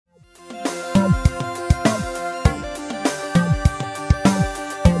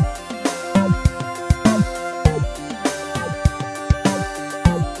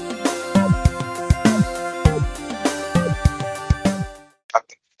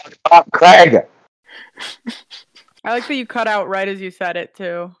Craig! I like that you cut out right as you said it,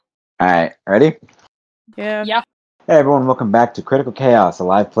 too. Alright, ready? Yeah. Yeah. Hey everyone, welcome back to Critical Chaos, a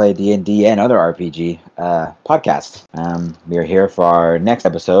live play D&D and other RPG podcast. We are here for our next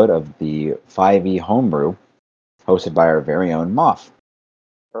episode of the 5e Homebrew, hosted by our very own Moth.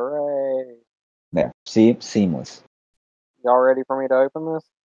 Hooray. There, see? Seamless. Y'all ready for me to open this?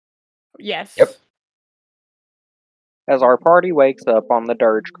 Yes. Yep. As our party wakes up on the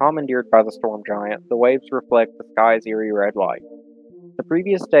dirge commandeered by the storm giant, the waves reflect the sky's eerie red light. The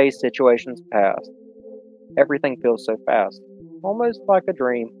previous day's situations past. Everything feels so fast. Almost like a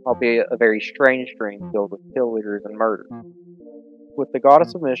dream, albeit a very strange dream filled with pillagers and murder. With the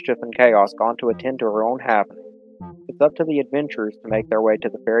goddess of mischief and chaos gone to attend to her own happenings, it's up to the adventurers to make their way to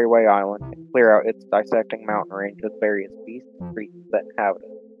the Ferryway Island and clear out its dissecting mountain range of various beasts and creatures that inhabit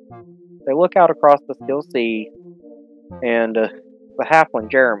it. They look out across the still sea, and the halfling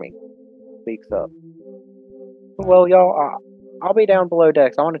Jeremy speaks up. Well, y'all, I'll be down below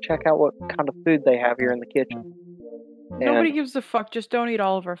decks. I want to check out what kind of food they have here in the kitchen. Nobody gives a fuck. Just don't eat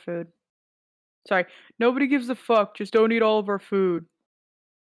all of our food. Sorry. Nobody gives a fuck. Just don't eat all of our food.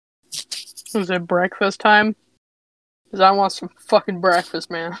 Was it breakfast time? Because I want some fucking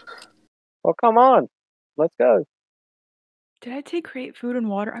breakfast, man. Well, come on. Let's go. Did I take great food and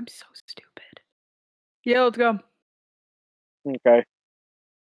water? I'm so stupid. Yeah, let's go. Okay.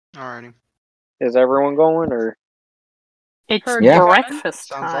 Alrighty. Is everyone going, or? It's Herg, breakfast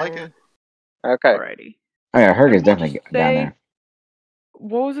Sounds time. like it. Okay. Alrighty. Oh yeah, Herg is Everyone definitely just down say- there.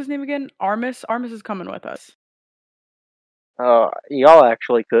 What was his name again? Armis? Armis is coming with us. Y'all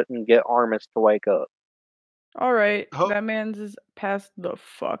actually couldn't get Armis to wake up. Alright. Oh. That man's is passed the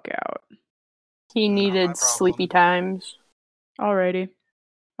fuck out. He Not my needed problem. sleepy times. Alrighty.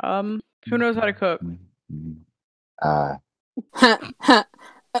 Who knows how to cook? Not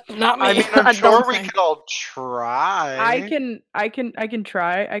me. I mean, I'm I sure don't we think. could all try. I can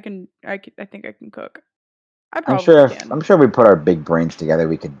try. I think I can cook. I I'm probably sure can. if we put our big brains together,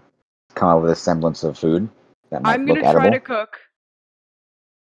 we could come up with a semblance of food that might I'm look gonna try edible. to cook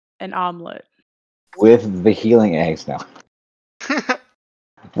an omelet. With the healing eggs now.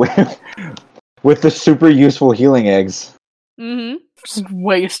 with the super useful healing eggs. Mm-hmm. Just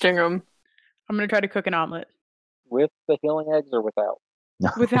wasting them. I'm gonna try to cook an omelet With the healing eggs or without?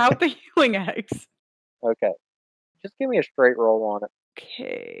 without the healing eggs. Okay. Just give me a straight roll on it.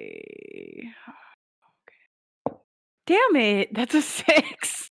 Okay. Damn it! That's a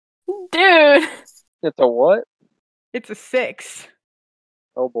 6. Dude! It's a what? It's a 6.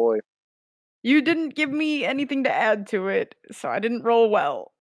 Oh boy. You didn't give me anything to add to it, so I didn't roll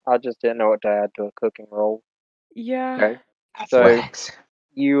well. I just didn't know what to add to a cooking roll. Yeah. Okay. So, So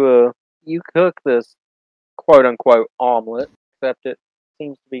you cook this quote unquote omelet, except it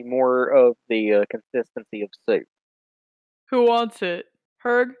seems to be more of the consistency of soup. Who wants it?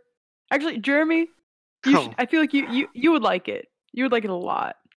 Herg? Actually, Jeremy, I feel like you would like it. You would like it a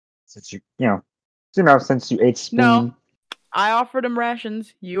lot. since since you ate spleen. No. I offered him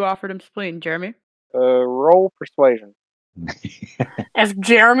rations. You offered him spleen, Jeremy. Roll persuasion. If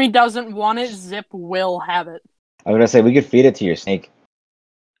Jeremy doesn't want it, Zip will have it. I was gonna say we could feed it to your snake.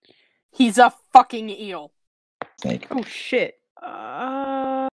 He's a fucking eel. Snake. Oh shit.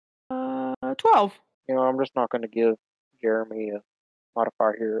 12. You know, I'm just not going to give Jeremy a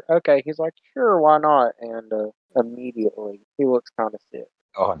modifier here. Okay, he's like, sure, why not? And immediately, he looks kind of sick.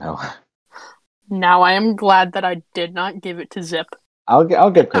 Oh no. Now I am glad that I did not give it to Zip. I'll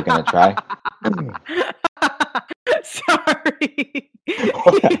give cooking a try. Sorry.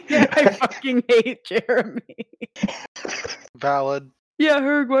 I fucking hate Jeremy. Valid. Yeah,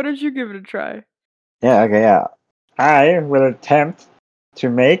 Herg, why don't you give it a try? Yeah. Okay. Yeah. I will attempt to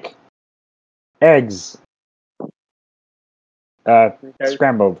make eggs. Okay,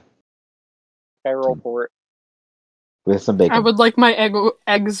 Scrambled roll for it. with some bacon. I would like my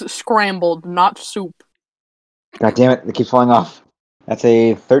eggs scrambled, not soup. God damn it! It keeps falling off. That's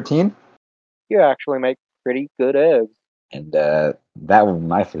a 13, You actually make pretty good eggs. and that was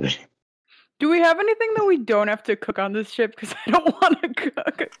my food. Do we have anything that we don't have to cook on this ship? Because I don't want to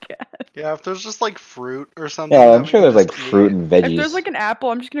cook again. Yeah, if there's just like fruit or something. Yeah, that I'm we sure can there's like just fruit eat. and veggies. If there's like an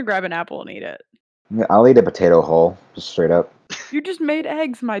apple, I'm just gonna grab an apple and eat it. I'll eat a potato whole, just straight up. You just made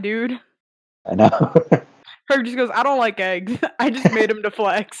eggs, my dude. I know. Herg just goes, I don't like eggs. I just made them to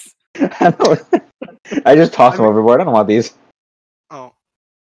flex. I just tossed them overboard. I don't want these. Oh,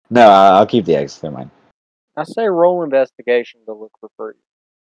 No, I'll keep the eggs. They're mine. I say roll investigation to look for fruit.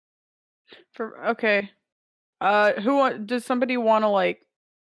 Okay. Does somebody want to like?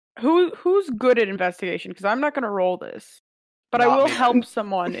 Who's good at investigation? Because I'm not gonna roll this. But I Not will me. help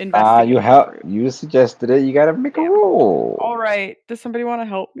someone investigate. You suggested it. You gotta make a roll. All right. Does somebody want to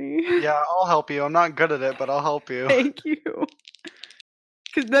help me? Yeah, I'll help you. I'm not good at it, but I'll help you. Thank you.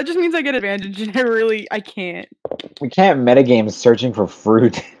 Because that just means I get advantage, and I can't. We can't metagame searching for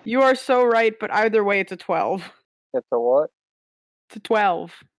fruit. You are so right, but either way, it's a 12. It's a what? It's a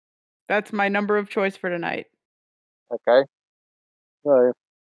 12. That's my number of choice for tonight. Okay. So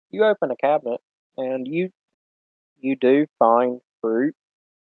you open a cabinet and you do find fruit,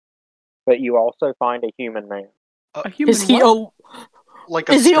 but you also find a human man. A human Is he what? Like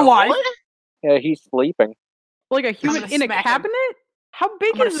a Is he alive? skelett? Yeah, he's sleeping. Like a human gonna in a smack him. cabinet? How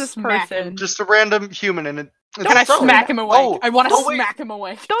big I'm gonna is this smack person? him. Just a random human in it. Can I smack him awake? Oh, I want to oh, wait. smack him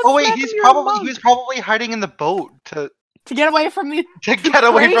awake Don't Oh wait, smack he's him, you're a probably monk. he was probably hiding in the boat to to get away from the get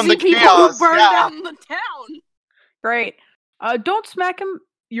away from the crazy people chaos. who burned Yeah. down the town. Great. Don't smack him.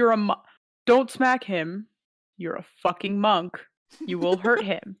 You're a Don't smack him. You're a fucking monk. You will hurt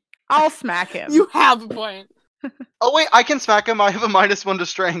him. I'll smack him. You have a point. Oh wait, I can smack him. I have a -1 to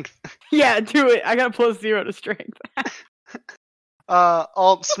strength. Yeah, do it. I got a +0 to strength.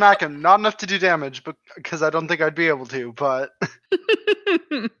 I'll smack him. Not enough to do damage, but because I don't think I'd be able to. But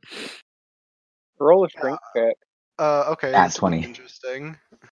Roll a strength check. okay, At this will be 20. interesting.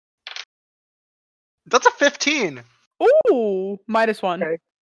 That's a 15. Ooh, -1. Okay.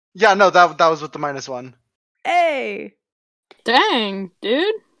 Yeah, no, that was with the -1. Hey. Dang,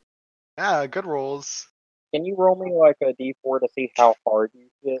 dude. Yeah, good rolls. Can you roll me like a d4 to see how hard you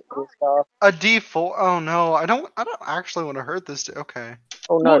hit this guy? A D4. Oh no, I don't actually want to hurt this. Okay.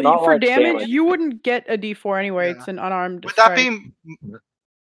 Oh no, Well, not for like damage, you wouldn't get a D4 anyway. Yeah. It's an unarmed Would that strike.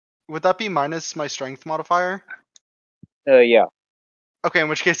 would that be minus my strength modifier? Yeah. Okay, in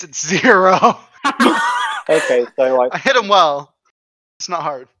which case it's 0. Okay, so like I hit him well. It's not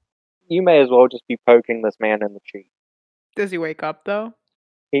hard. you may as well just be poking this man in the cheek. Does he wake up though?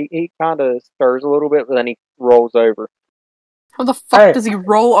 He kind of stirs a little bit, but then he rolls over. How the fuck Hey. does he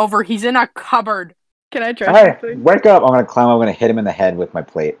roll over? He's in a cupboard. Can I try Hey, something? wake up! I'm gonna climb. I'm gonna hit him in the head with my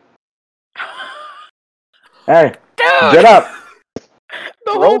plate. Hey, Dude! get up!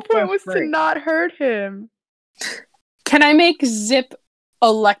 The Roll whole for point was to strength. not hurt him. Can I make Zip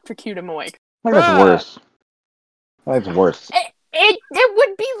electrocute him awake? I think that's Bruh. worse. I think it's worse. It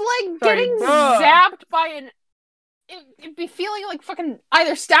would be like Sorry, getting bruh. zapped by an. It'd be feeling like fucking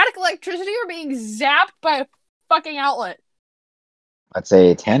either static electricity or being zapped by a fucking outlet. Let's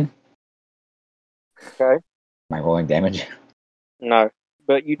say 10. Okay. Am I rolling damage? No,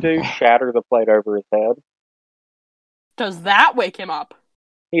 but you do shatter the plate over his head. Does that wake him up?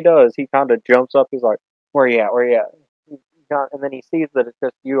 He does. He kind of jumps up. He's like, "Where you at? Where you at?" And then he sees that it's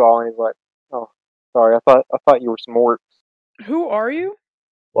just you all, and he's like, "Oh, sorry. I thought you were some orcs." Who are you?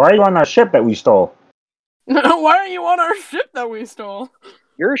 Why are you on our ship that we stole? Why are you on our ship that we stole?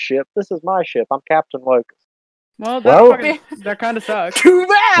 Your ship. This is my ship. I'm Captain Locust. Well, Well- that kind of sucks. Too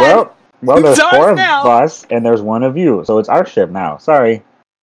bad. Well, there's It's ours 4 of now. us, and there's 1 of you, so it's our ship now. Sorry. Do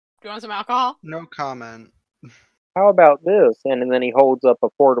you want some alcohol? No comment. How about this? And then he holds up a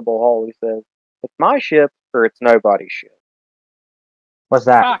portable hull. He says, "It's my ship, or it's nobody's ship." What's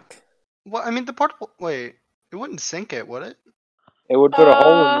that? Fuck. Well, I mean, the portable. Wait, it wouldn't sink it, would it? It would put a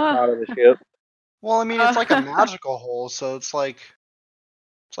hole in the side of the ship. Well, I mean, it's like a magical hole, so it's like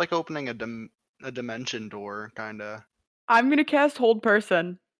opening a dimension door, kinda. I'm gonna cast Hold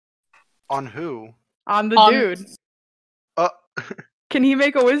Person On who? on the On- dude. Uh, Can he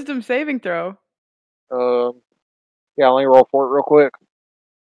make a Wisdom saving throw? Yeah, let me roll for it real quick.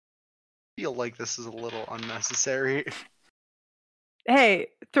 feel like this is a little unnecessary. Hey,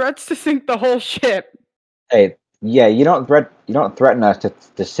 threats to sink the whole ship. Hey, yeah, you don't threaten us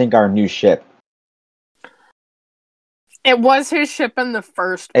to sink our new ship. It was his ship in the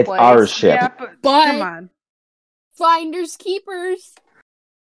first It's place. our ship. Yeah, but come on. Finders keepers.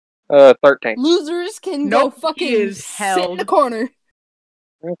 13. Losers can Nope, go he fucking is sit in held. the corner.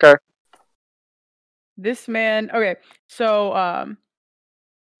 Okay. This man. Okay, so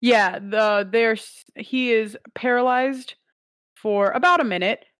yeah, he is paralyzed for about a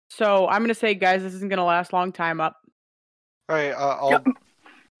minute. So I'm gonna say, guys, this isn't gonna last long time up. All right,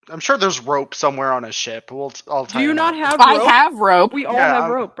 I'm sure there's rope somewhere on a ship. I'll tie Do you him not up. have I rope? have rope. We all Yeah, have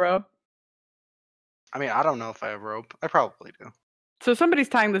I'm- rope, bro. I mean, I don't know if I have rope. I probably do. So somebody's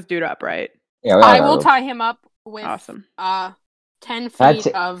tying this dude up, right? Yeah, we all I got will rope. tie him up with Awesome. 10 That's feet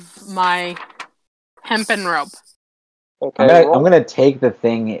it. of my hempen rope. Okay. I'm gonna take the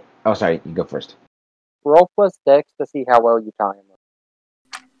thing. Oh, sorry, you go first. roll plus dex to see how well you tie him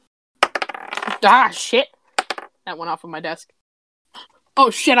up. Ah, shit. That went off of my desk. Oh,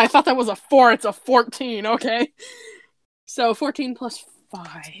 shit, I thought that was a 4. It's a 14, okay. So 14 plus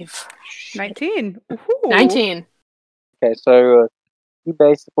 5. 19. Ooh. 19. Okay, so you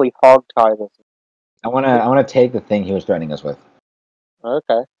basically hog tie this. I wanna take the thing he was threatening us with.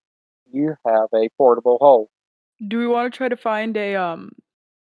 Okay. You have a portable hole. Do we want to try to find a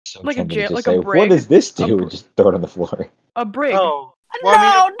So like a tempted to jail, just like say, a what brig? does this A do? br- Just throw it on the floor. A brig. Oh, well,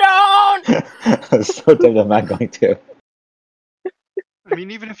 I No, don't! I'm so tempted. I'm not going to. mean,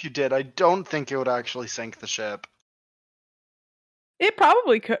 even if you did, I don't think it would actually sink the ship. It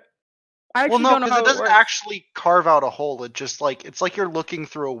probably could. I Well, actually no, don't know because how it it doesn't works. actually carve out a hole. It just it's like you're looking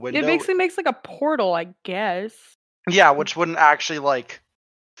through a window. It basically makes like a portal, I guess. Yeah, which wouldn't actually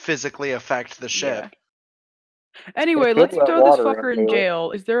physically affect the ship. Yeah. Anyway, could let's let throw this water fucker in into it.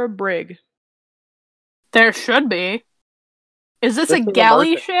 jail. Is there a brig? There should be. Is this This a is a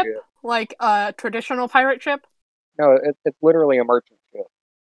galley merchant ship? Like a traditional pirate ship? No, it's literally a merchant ship.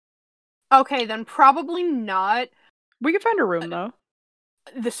 Okay, then probably not We can find a room though.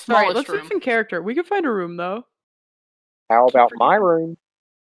 the Sorry, smallest let's room. fix in character. We can find a room though. How Keep about my forgetting. room?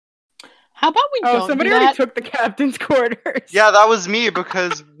 How about we Oh, don't somebody do already that? took the captain's quarters. Yeah, that was me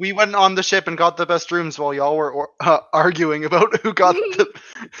because we went on the ship and got the best rooms while y'all were arguing about who got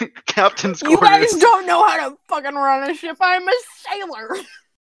the captain's You quarters. guys don't know how to fucking run a ship. I'm a sailor.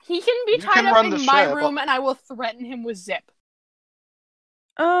 He can be You tied can up run in the my ship. room and I will threaten him with zip.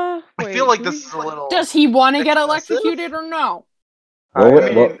 Wait. I feel like do this we- is a little. Does he want to get excessive? electrocuted or no? Well,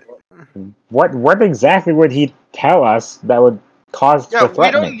 I mean, what exactly would he tell us that would cause yeah, the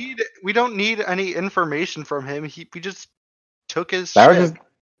threatening? we don't need any information from him. We just took his That would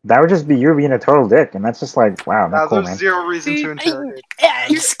ship. just be you being a total dick, and that's just like, wow, not cool, There's man. zero reason See, to interrogate.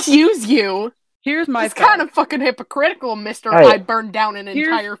 Excuse you. Here's my It's thought. kind of fucking hypocritical, mister. Hey. I burned down an Here's-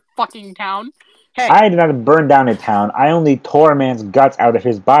 entire fucking town. Hey, I did not burn down a town. I only tore a man's guts out of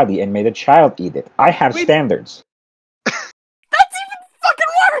his body and made a child eat it. I have Wait. standards. That's even fucking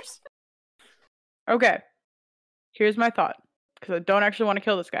worse. okay. Here's my thought, because I don't actually want to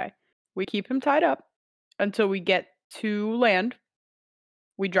kill this guy. We keep him tied up until we get to land.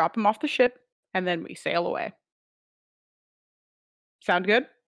 We drop him off the ship, and then we sail away. Sound good?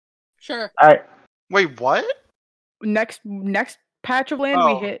 Sure. All right. Wait, what? Next patch of land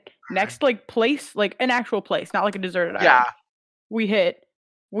we Oh. hit. Next place, like an actual place, not like a deserted Yeah. island. We hit.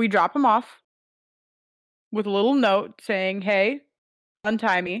 We drop him off with a little note saying, "Hey,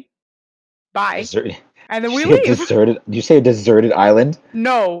 untie me. Bye." And then we leave. Deserted? Did you say a deserted island?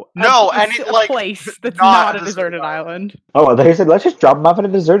 No, No, a place that's not not a deserted island. Oh, well, they said let's just drop him off at a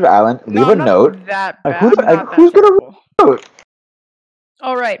deserted island, No, leave I'm a not note. that Like, bad. who's- I'm like, not that who's gonna- terrible. Note.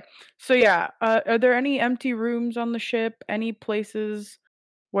 All right. So yeah, are there any empty rooms on the ship? Any places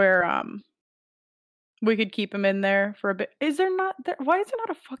where we could keep him in there for a bit? Is there not? Why is there not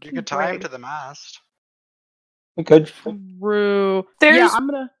a fucking? You could tie him brig? to the mast. We could. True. Yeah, There's- I'm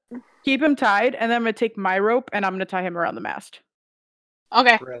gonna keep him tied, and then I'm gonna take my rope and I'm gonna tie him around the mast.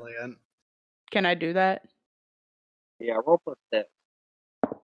 Okay. Brilliant. Can I do that? Yeah, roll plus that.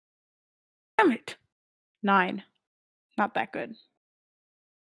 Damn it! 9. Not that good.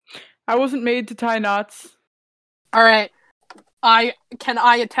 I wasn't made to tie knots. All right. Can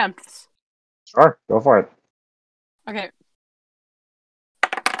I attempt this? Sure, go for it. Okay.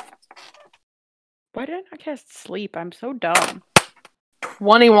 Why didn't I cast sleep? I'm so dumb.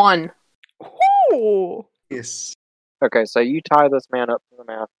 21. Ooh! Yes. Okay, so you tie this man up to the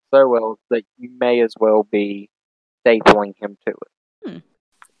mast so well that you may as well be stapling him to it.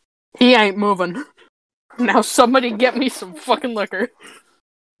 He ain't moving. Now somebody get me some fucking liquor.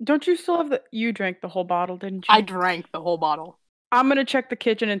 Don't you still have the? You drank the whole bottle, didn't you? I drank the whole bottle. I'm gonna check the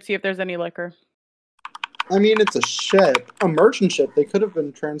kitchen and see if there's any liquor. I mean, it's a ship, a merchant ship. They could have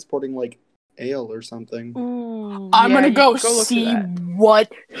been transporting like ale or something. Ooh, I'm gonna go look for see that. what.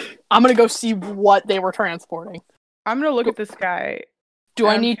 I'm gonna go see what they were transporting. I'm gonna look at this guy. Do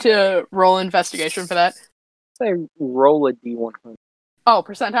I need to roll investigation for that? Say roll a d100. Oh,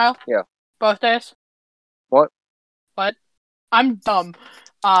 percentile? Yeah. Both days? What? What? I'm dumb.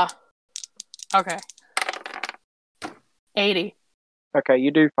 Okay. 80. Okay,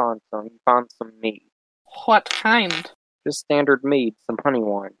 you do find some. You find some mead. What kind? Just standard mead, some honey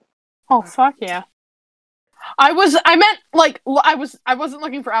wine. Oh, fuck yeah. I wasn't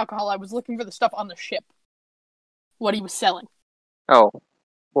looking for alcohol, I was looking for the stuff on the ship. What he was selling. Oh,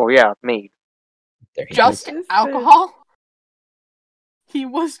 well, yeah, mead. There he Just is. Is alcohol? He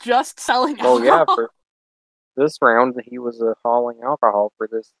was just selling alcohol? Well, yeah, for this round, he was hauling alcohol for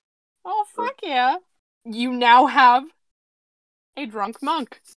this. Oh, fuck yeah. You now have a drunk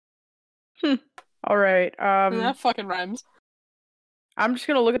monk. All right. That fucking rhymes. I'm just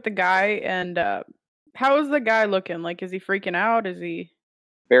gonna look at the guy and How is the guy looking? Like, is he freaking out? Is he...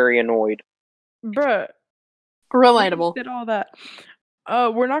 Very annoyed. Bruh, Relatable. did all that.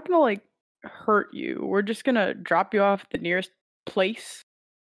 We're not gonna, like, hurt you. We're just gonna drop you off at the nearest place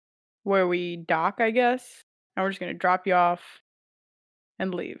where we dock, I guess. And we're just gonna drop you off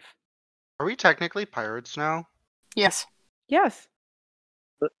and leave. Are we technically pirates now? Yes. Yes.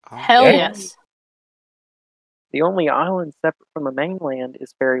 Oh. Hell Yeah. yes. The only island separate from the mainland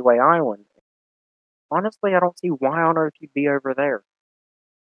is Fairy Island. Honestly, I don't see why on earth you'd be over there.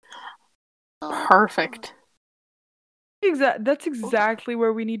 Perfect. That's exactly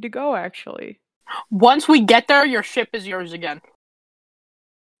where we need to go, actually. Once we get there, your ship is yours again.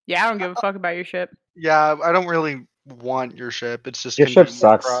 Yeah, I don't give a fuck about your ship. Yeah, I don't really want your ship. It's just Your ship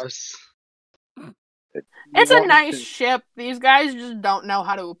convenient sucks. for us. It's You a want nice to- ship. These guys just don't know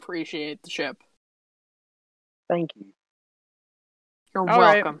how to appreciate the ship. Thank you. You're All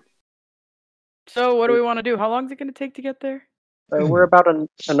right. welcome. So, what do we want to do? How long is it going to take to get there? We're about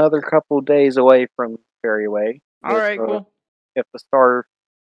another couple days away from Fairway. All right, cool. If the star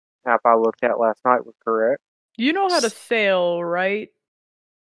map I looked at last night was correct. You know how to sail, right?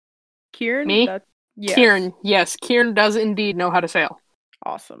 Kieran? Me? Yes. Kieran, yes, Kieran does indeed know how to sail.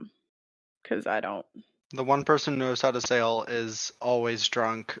 Awesome. Because I don't. The one person who knows how to sail is always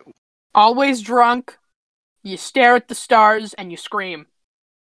drunk. Always drunk. You stare at the stars and you scream.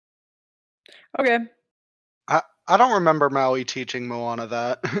 Okay. I don't remember Maui teaching Moana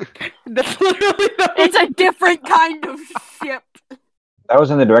that. That's literally the It's a different kind of ship. That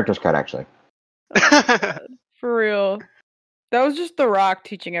was in the director's cut, actually. For real. That was just The Rock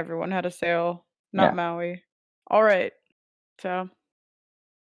teaching everyone how to sail, not Yeah. Maui. All right. So,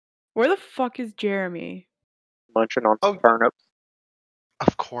 where the fuck is Jeremy? Munching on some Oh. turnips.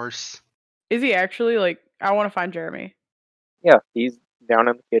 Of course. Is he actually, like, I want to find Jeremy. Yeah, he's down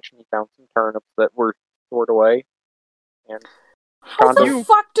in the kitchen. He found some turnips that were stored away. And How the Condos.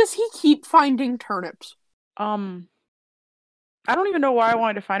 fuck does he keep finding turnips? I don't even know why I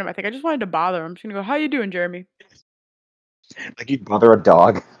wanted to find him. I think I just wanted to bother him. I'm just gonna go, how you doing, Jeremy? Like you'd bother a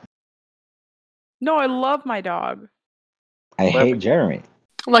dog. No, I love my dog. I hate Jeremy.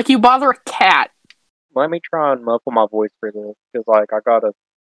 Like you bother a cat. let me try and muffle my voice for this, because, like, I gotta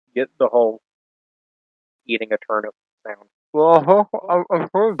get the whole eating a turnip sound. Well, I'm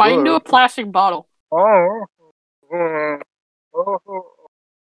so Bite into a good. plastic bottle.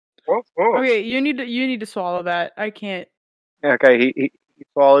 Okay, you need to swallow that. I can't. Okay, he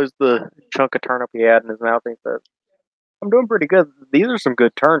swallows the chunk of turnip he had in his mouth and he says, I'm doing pretty good. These are some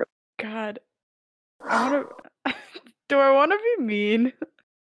good turnips. God, I want to. Do I want to be mean?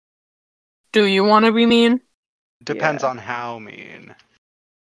 Do you want to be mean? Depends Yeah. on how mean.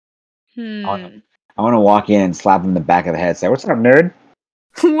 I want to walk in and slap him in the back of the head and say, "What's up, nerd?"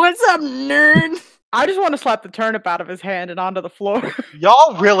 What's up, nerd? I just want to slap the turnip out of his hand and onto the floor.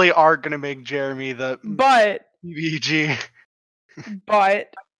 Y'all really are gonna make Jeremy the but PVG. I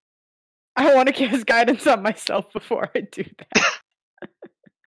want to cast guidance on myself before I do that.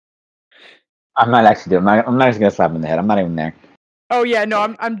 I'm not actually doing. I'm not just gonna slap him in the head. I'm not even there. Oh yeah,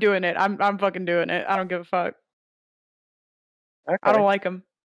 no, I'm doing it. I'm fucking doing it. I don't give a fuck. Okay. I don't like him.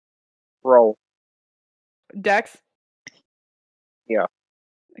 Roll. Dex? Yeah.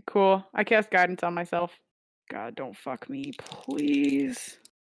 Cool. I cast guidance on myself. God, don't fuck me, please.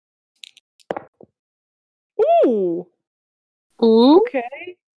 Ooh. Ooh.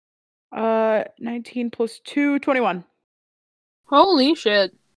 Okay. 19 plus 2, 21. Holy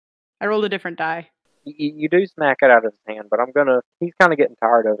shit. I rolled a different die. You do smack it out of his hand, but he's kind of getting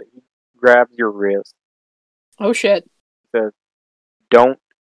tired of it. He grabs your wrist. Oh shit. Says, don't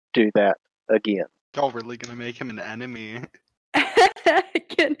do that again. Y'all really gonna make him an enemy.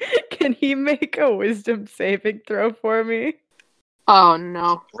 Can he make a wisdom saving throw for me? Oh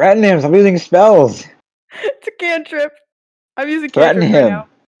no. Threaten him. Stop using spells. It's a cantrip. I'm using Threaten cantrip right him. now.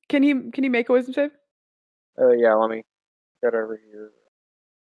 Can he make a wisdom save? Yeah, let me get over here.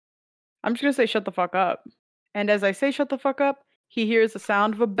 I'm just gonna say shut the fuck up. And as I say shut the fuck up, he hears the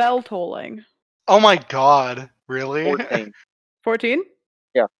sound of a bell tolling. Oh my god, really? 14. 14?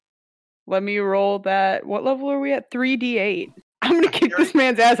 Yeah. Let me roll that. What level are we at? 3d8. I'm gonna kick this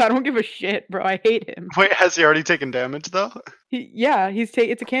man's ass. I don't give a shit, bro. I hate him. Wait, has he already taken damage though?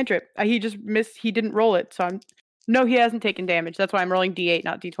 It's a cantrip. He just missed. He didn't roll it, so No, he hasn't taken damage. That's why I'm rolling d8,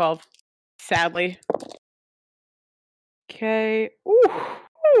 not d12. Sadly. Okay.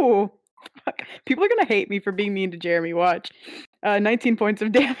 Ooh. Fuck. People are gonna hate me for being mean to Jeremy. Watch. 19 points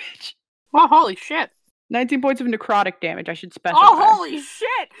of damage. Oh, holy shit. 19 points of necrotic damage. I should specify. Oh, holy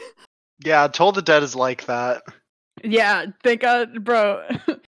shit. Yeah, Toll the Dead is like that. Yeah, thank God, bro.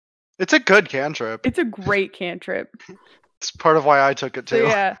 It's a good cantrip. It's a great cantrip. It's part of why I took it So too.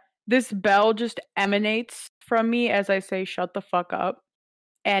 yeah, this bell just emanates from me as I say "shut the fuck up,"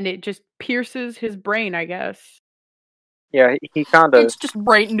 and it just pierces his brain, I guess. Yeah, he kind of It's just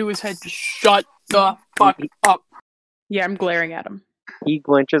right into his head. Just shut the fuck up. Yeah, I'm glaring at him. he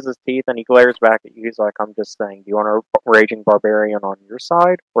clenches his teeth and he glares back at you. He's like, "I'm just saying, do you want a raging barbarian on your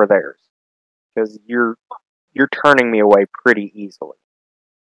side or theirs? Because you're turning me away pretty easily."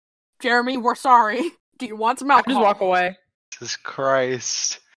 Jeremy, we're sorry. Do you want some I alcohol? just walk away. Jesus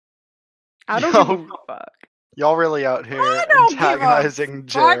Christ. I don't Yo. give a fuck. Y'all really out here I don't give a antagonizing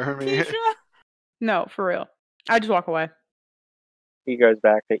Fuck, Jeremy. Keisha. No, for real. I just walk away. He goes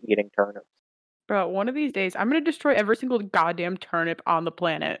back to eating turnips. Bro, one of these days, I'm gonna destroy every single goddamn turnip on the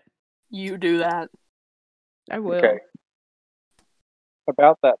planet. You do that. I will. Okay.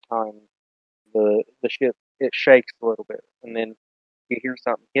 About that time, the ship, it shakes a little bit, and then you hear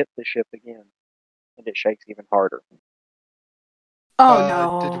something hit the ship again, and it shakes even harder.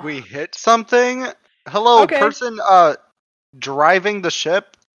 Oh no. Did we hit something? Hello, Okay. person driving the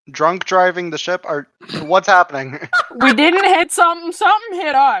ship? Drunk driving the ship? What's happening? We didn't hit something. Something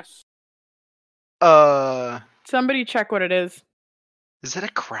hit us. Somebody check what it is. Is it a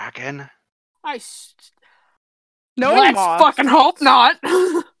kraken? No, Let's moss. fucking hope not.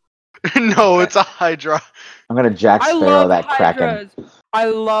 No, it's a hydra. I'm gonna Jack I Sparrow love that kraken. hydras. I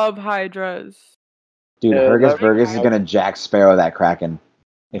love hydras. Dude, Yeah, Hergus that'd be Burgess is wild. gonna Jack Sparrow that kraken.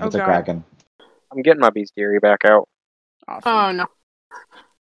 If Oh, it's a God. kraken. I'm getting my bestiary back out. Awesome. Oh no.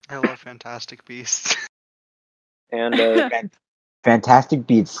 I love Fantastic Beasts. And Fantastic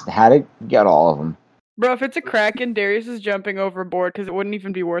Beats had it, got all of them. Bro, if it's a kraken, Darius is jumping overboard because it wouldn't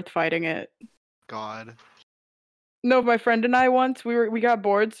even be worth fighting it. God. No, my friend and I once we got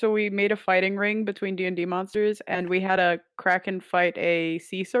bored, so we made a fighting ring between D&D monsters, and we had a kraken fight a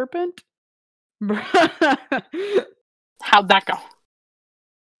sea serpent. How'd that go?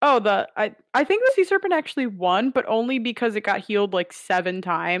 Oh, I think the sea serpent actually won, but only because it got healed like 7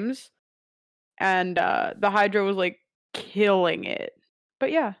 times, and the Hydra was like killing it.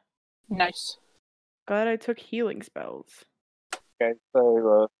 But yeah, Nice. glad I took healing spells. okay,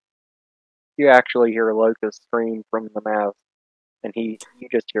 so you actually hear Locust scream from the mast, and you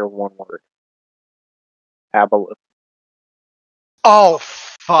just hear one word: Aboleth. Oh,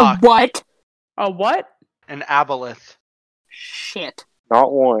 fuck. What? A what? An aboleth. Shit.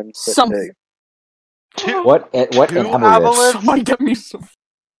 Not one, but Some- two. Two? What an Two aboleth? aboleths? Somebody get me some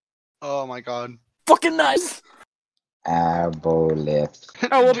Oh my god. fucking nice. Aboleth.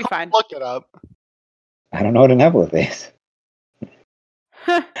 Oh, we'll be fine. Look it up. I don't know what an aboleth is.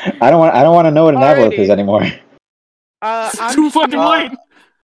 I don't want to know what an aboleth is Alrighty. anymore. I'm Too just fucking gonna- late.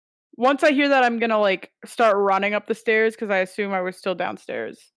 Once I hear that, I'm gonna like start running up the stairs because I assume I was still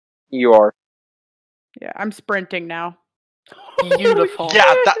downstairs. You are. Yeah, I'm sprinting now. Beautiful. Holy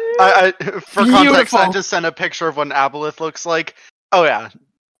Yeah, shit, I for context, I Beautiful. just sent a picture of what an aboleth looks like. Oh yeah,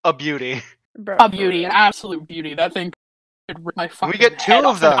 a beauty. Bro, A for beauty, real. an absolute beauty. That thing could rip my fucking get 2 head of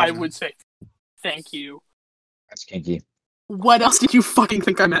off, and I them. would say, thank you. That's kinky. What else did you fucking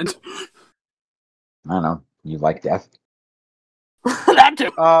think I meant? I don't know. You like death? That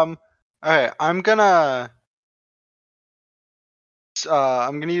too. Alright, I'm gonna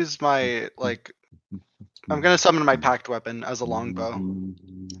use my I'm gonna summon my packed weapon as a longbow.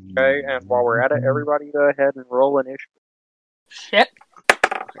 Okay, and while we're at it, everybody go ahead and roll initiative. Shit.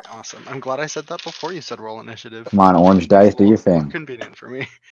 Okay, awesome. I'm glad I said that before you said roll initiative. Come on, orange dice, do your thing. Convenient for me.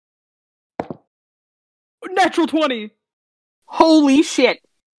 Natural 20. Holy shit.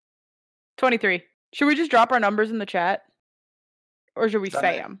 23. Should we just drop our numbers in the chat? Or should we Done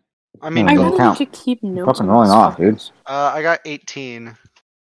say it. them? I mean, I I don't really count. need to keep notes. Fucking on rolling this off, fucking- dude. I got 18.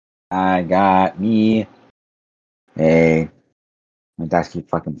 I got me a. My dice keep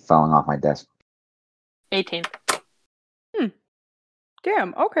fucking falling off my desk. 18.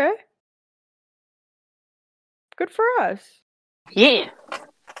 Damn, okay. Good for us. Yeah.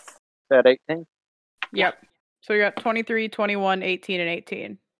 At 18. Yep. So we got 23, 21, 18, and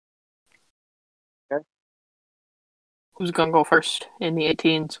 18. Who's gonna go first in the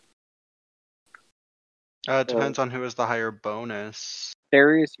 18s? It depends on who has the higher bonus.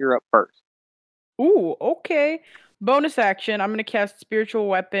 Darius, you're up first. Ooh, okay. Bonus action. I'm going to cast Spiritual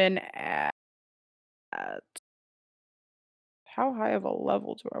Weapon at... How high of a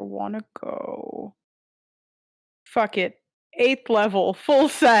level do I want to go? Fuck it. 8th level. Full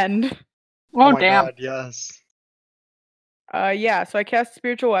send. Oh, my damn. god, yes. Yeah, so I cast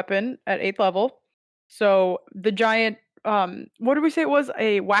Spiritual Weapon at 8th level. So the giant, what did we say it was?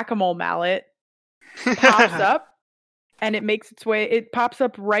 A whack-a-mole mallet pops up and it makes its way. It pops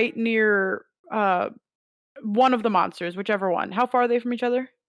up right near one of the monsters, whichever one. How far are they from each other?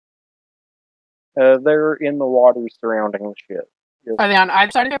 They're in the water surrounding the ship. Are they on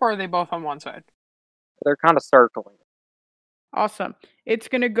either side of it, or are they both on one side? They're kind of circling. Awesome. It's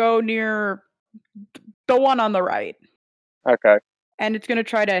gonna go near the one on the right, Okay. and it's gonna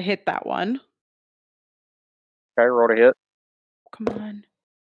try to hit that one. Okay, roll to hit. Come on.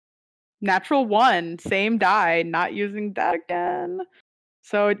 Natural 1, same die, not using that again.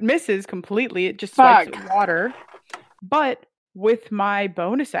 So it misses completely. It just swipes Fuck. with water. But with my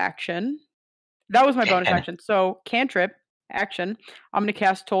bonus action, that was my bonus Man. action. So cantrip action, I'm gonna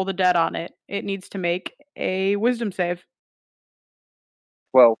cast Toll the Dead on it. It needs to make a wisdom save.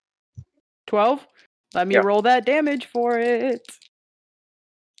 12. 12? Let me Yeah. roll that damage for it.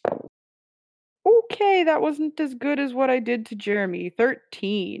 Okay, that wasn't as good as what I did to Jeremy.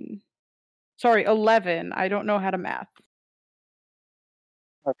 13. Sorry, 11. I don't know how to math.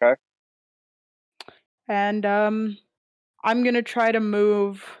 Okay. And I'm gonna try to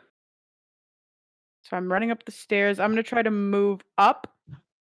move. So I'm running up the stairs. I'm gonna try to move up,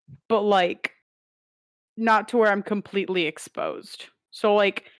 but like not to where I'm completely exposed. So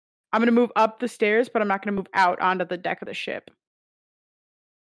like I'm gonna move up the stairs, but I'm not gonna move out onto the deck of the ship.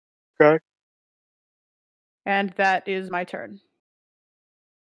 Okay. And that is my turn.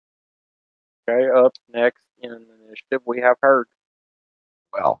 Okay, up next in the initiative, we have Herd.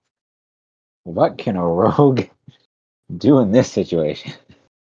 Well, what can a rogue do in this situation?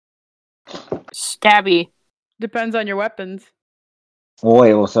 Stabby. Depends on your weapons. Well,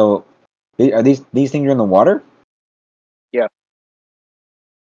 wait, well, so are these things are in the water? Yeah.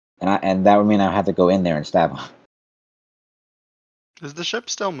 And that would mean I have to go in there and stab them. Is the ship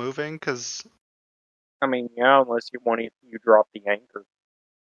still moving? Because I mean, yeah, unless you drop the anchor.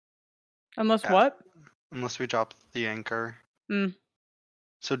 Unless Yeah. what? unless we drop the anchor. Mm.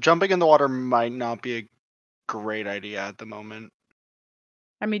 So jumping in the water might not be a great idea at the moment.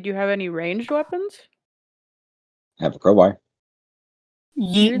 I mean, do you have any ranged weapons? I have a crowbar. You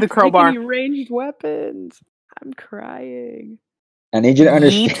Yeet didn't the take crowbar. any ranged weapons. I'm crying. I need you to Yeet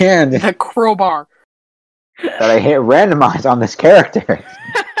understand the crowbar. that I hit randomize on this character.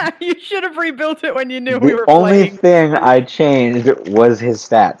 You should have rebuilt it when you knew we The were only playing. thing I changed was his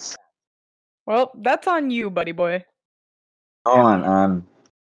stats. Well, that's on you, buddy boy. Hold on,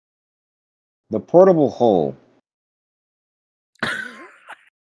 the portable hole.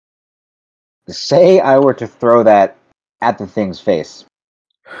 Say I were to throw that at the thing's face.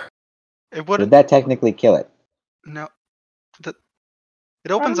 It Would would that technically kill it? no. It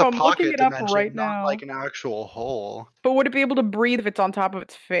opens know, a I'm looking pocket it up dimension, right not now. like an actual hole. But would it be able to breathe if it's on top of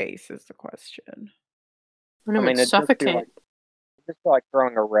its face? Is the question. I mean, it'd just be suffocate. like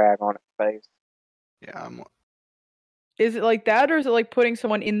throwing a rag on its face. Yeah, Is it like that, or is it like putting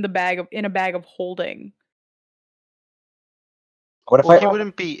someone in a bag of holding? What if well, I? he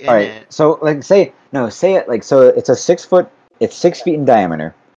wouldn't be in All right. it. So say it like so. It's a 6 foot. It's 6 feet in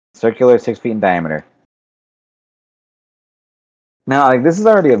diameter. Circular, 6 feet in diameter. Now, like this is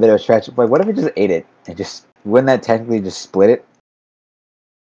already a bit of a stretch. But what if it just ate it? And just wouldn't that technically just split it?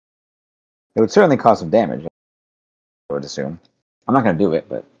 It would certainly cause some damage. I would assume. I'm not gonna do it,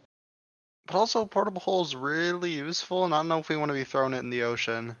 but But also, portable hole is really useful, and I don't know if we want to be throwing it in the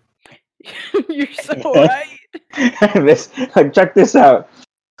ocean. You're so right. like check this out.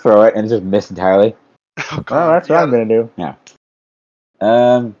 Throw it and just miss entirely. Oh god. Well, that's what I'm gonna do. Yeah.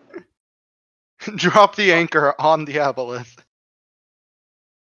 Drop the anchor on the aboleth.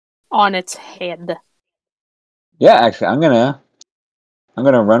 On its head. Yeah, actually, I'm gonna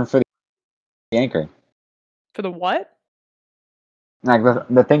run for the anchor. For the what? Like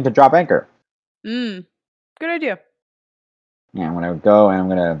the thing to drop anchor. Good idea. Yeah, I'm gonna go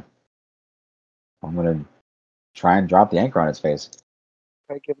and I'm gonna try and drop the anchor on its face.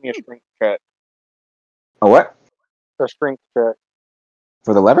 Okay, give me a strength check. Oh, what? A strength check.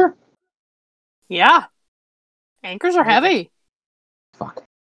 For the lever? Yeah. Anchors are heavy. Fuck.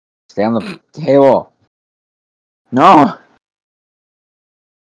 Stay on the table. No.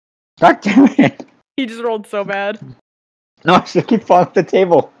 God damn it. He just rolled so bad. No, I should keep falling off the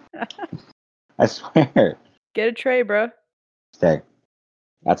table. I swear. Get a tray, bro. Stay.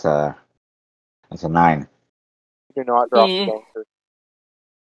 That's a 9. Do not drop Yeah. the anchor.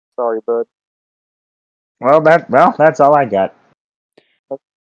 Sorry, bud. Well, that's all I got.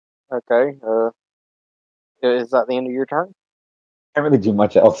 Okay. Is that the end of your turn? Can't really do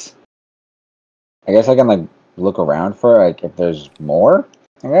much else. I guess I can like look around for like if there's more.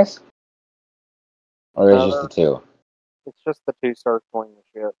 I guess. Or there's just the 2. It's just the 2 circling the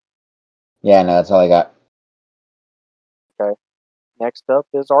ship. Yeah, no, that's all I got. Okay. Next up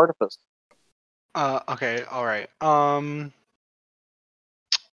is Artifice. Okay, alright.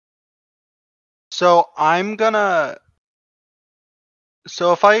 So I'm gonna...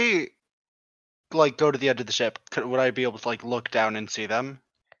 So if I, like, go to the edge of the ship, would I be able to, like, look down and see them?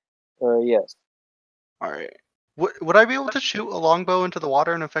 Yes. Alright. Would I be able to shoot a longbow into the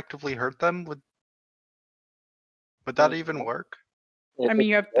water and effectively hurt them? Would that even work? I mean,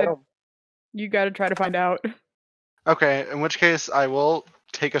 you got to try to find out. Okay, in which case I will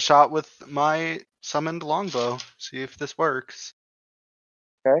take a shot with my summoned longbow. See if this works.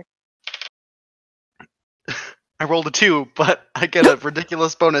 Okay. I rolled a 2, but I get a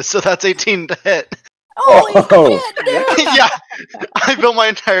ridiculous bonus, so that's 18 to hit. Holy Oh. shit, dude! Yeah, I built my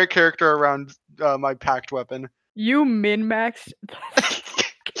entire character around my packed weapon. You min-maxed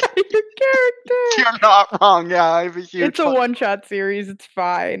your character. You're not wrong. Yeah, I have a huge. It's a one-shot series. It's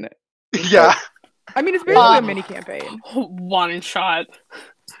fine. Yeah. I mean, it's basically a mini campaign. One shot.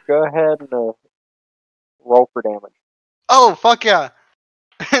 Go ahead and roll for damage. Oh fuck yeah!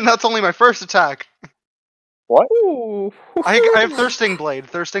 And that's only my first attack. What? Ooh. I have Thirsting Blade.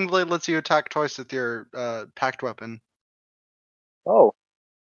 Thirsting Blade lets you attack twice with your packed weapon. Oh.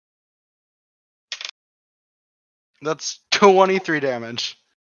 That's 23 damage.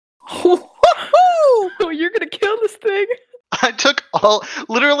 Oh, you're gonna kill this thing. I took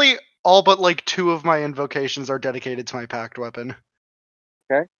literally all but like 2 of my invocations are dedicated to my packed weapon.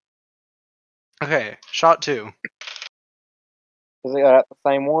 Okay. Okay, shot 2. Is it the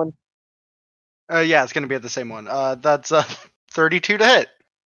same one? Yeah, it's gonna be at the same one. That's 32 to hit.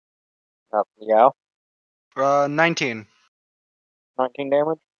 Yeah. 19. 19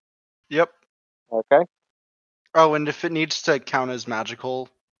 damage? Yep. Okay. Oh, and if it needs to count as magical,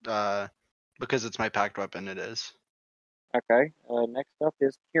 because it's my packed weapon, it is. Okay. Next up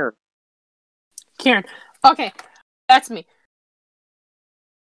is Kieran. Kieran. Okay, that's me.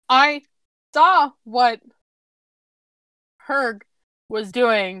 I saw what Herg was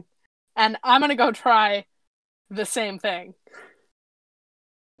doing, and I'm gonna go try the same thing.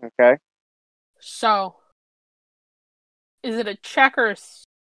 Okay. So, is it a check or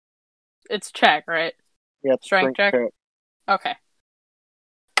it's check, right? Yeah, it's Strength check? Okay.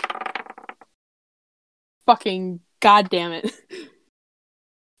 Fucking goddamn it.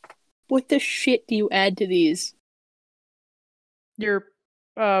 What the shit do you add to these? Your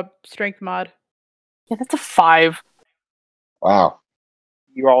strength mod. Yeah, that's a 5. Wow.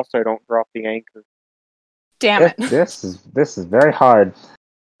 You also don't drop the anchor. Damn it. This is very hard.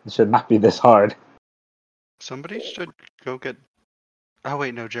 It should not be this hard. Somebody should go get. Oh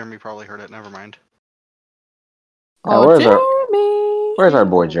wait, no, Jeremy probably heard it. Never mind. Oh, Where's our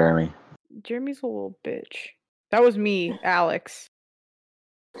boy Jeremy! Jeremy? Jeremy's a little bitch. That was me, Alex.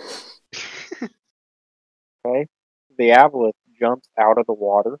 Okay. The aboleth jumps out of the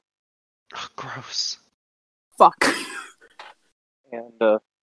water Oh, gross. Fuck. and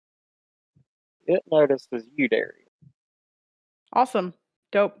it notices you, Darius. Awesome.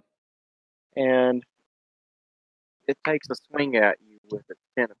 Dope. And it takes a swing at you with its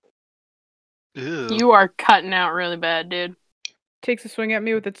tentacles. Ew. You are cutting out really bad, dude. Takes a swing at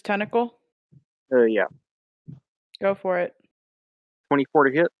me with its tentacle. Yeah. Go for it. 24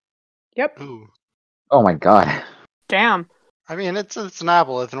 to hit. Yep. Ooh. Oh my god. Damn. I mean, it's an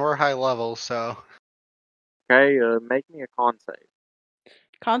aboleth, and we're high level, so Okay, make me a con save.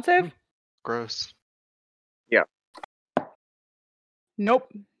 Con save? gross.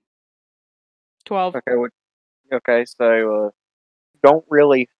 Nope. 12. Okay, so don't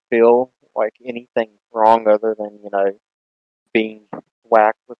really feel like anything wrong other than, being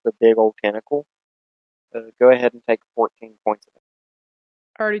whacked with the big old tentacle. Go ahead and take 14 points of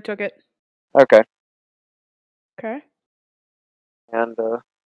Already took it. it. Okay. Okay. And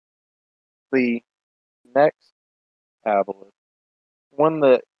the next aboleth, one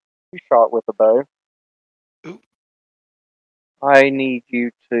that you shot with a bow, Ooh. I need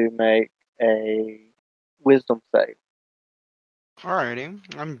you to make a wisdom save. Alrighty,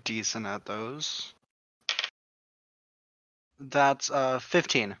 I'm decent at those. That's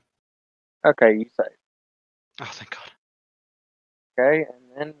 15. Okay, you save. Oh, thank God. Okay, and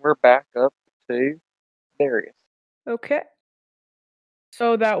then we're back up to Darius. Okay.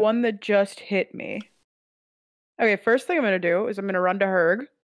 So that one that just hit me. Okay, first thing I'm going to do is I'm going to run to Herg,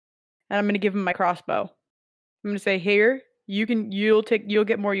 and I'm going to give him my crossbow. I'm going to say, here, you'll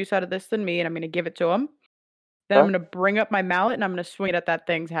get more use out of this than me, and I'm going to give it to him. Then I'm Okay. going to bring up my mallet, and I'm going to swing it at that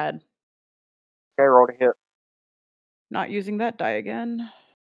thing's head. Okay, roll to hit. Not using that die again.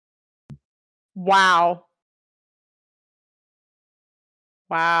 Wow.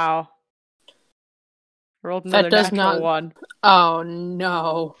 Wow. Rolled That another does natural not- one. Oh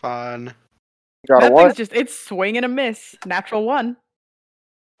no. Fun. You got a That what? thing's just, it's swing and a miss. Natural one.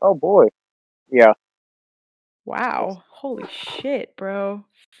 Oh boy. Yeah. Wow. Holy shit, bro.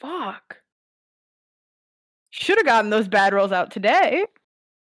 Fuck. Should have gotten those bad rolls out today.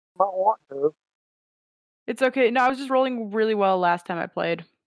 Might want to. It's okay. No, I was just rolling really well last time I played.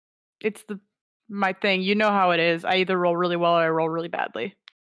 It's my thing. You know how it is. I either roll really well or I roll really badly.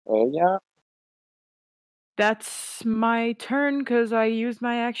 Yeah. That's my turn because I used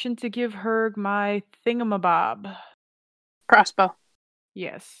my action to give Herg my thingamabob. Crossbow.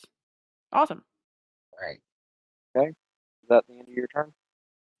 Yes. Awesome. Right. Is that the end of your turn?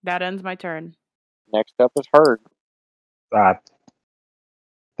 That ends my turn. Next up is Herd.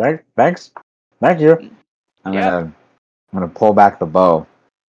 Thanks. Thank you. I'm gonna pull back the bow.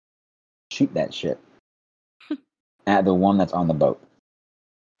 Shoot that shit. At the one that's on the boat.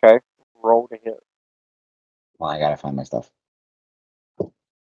 Roll to hit. Well, I gotta find my stuff.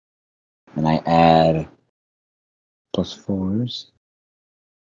 And I add +4s.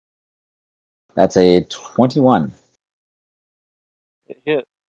 That's a 21. It hit.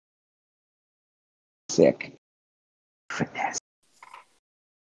 Sick. Finesse.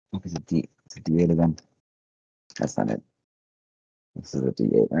 Look, it's a D8 again. That's not it. This is a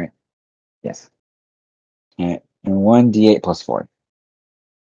D8, right? Yes. And 1 D8 +4.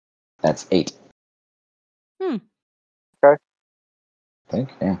 That's 8. Hmm. Okay. I think,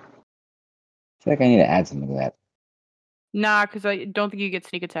 yeah. I feel like I need to add something to that. Nah, because I don't think you get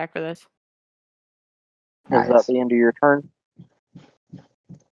sneak attack for this. Is that the end of your turn?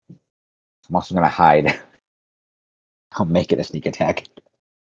 I'm also gonna hide. I'll make it a sneak attack.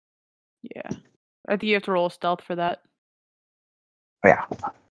 Yeah. I think you have to roll a stealth for that. Oh, yeah.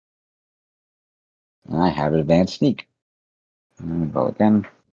 And I have advanced sneak. And roll again.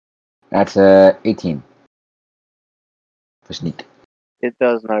 That's 18 for sneak. It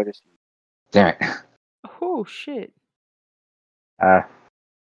does notice you. Damn it. Oh, shit. Hi.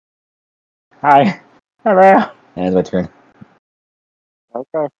 Hello. And it's my turn.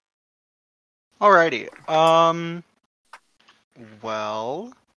 Okay. Alrighty.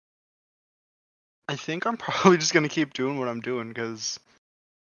 Well, I think I'm probably just gonna keep doing what I'm doing because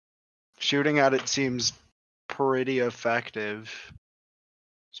shooting at it seems pretty effective.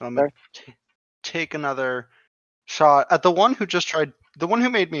 So I'm gonna take another shot at the one who just tried. The one who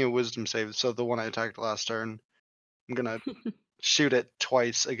made me a wisdom save. So the one I attacked last turn. I'm gonna shoot it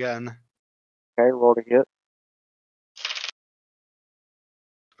twice again. Okay, roll to hit.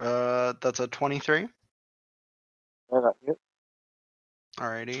 That's a 23. Yeah, that hit.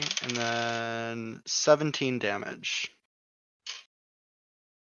 Alrighty, and then 17 damage.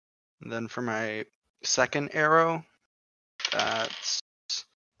 And then for my second arrow, that's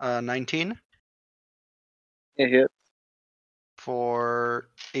 19 It hit. for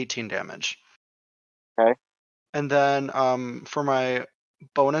 18 damage. Okay. And then for my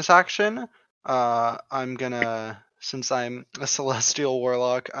bonus action, I'm gonna, since I'm a celestial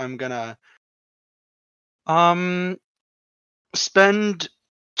warlock, I'm gonna spend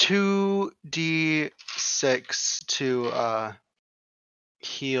 2d6 to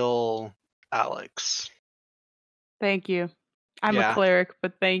heal Alex. Thank you. I'm Yeah. a cleric,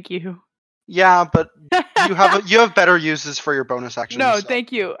 but thank you. Yeah, but you have better uses for your bonus actions. No, so-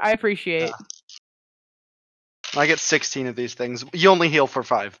 thank you. I appreciate. Yeah. I get 16 of these things. You only heal for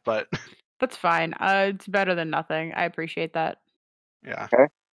 5, but That's fine. It's better than nothing. I appreciate that. yeah.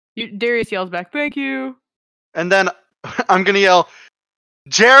 Darius yells back, "Thank you." And then I'm gonna yell,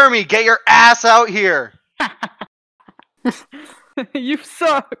 Jeremy, get your ass out here! You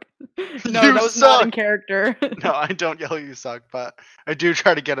suck. No, You that was not in suck! character. No, I don't yell you suck, but I do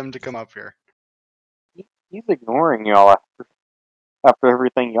try to get him to come up here. He's ignoring y'all after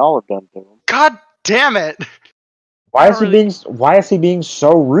everything y'all have done to him. God damn it! Why is he being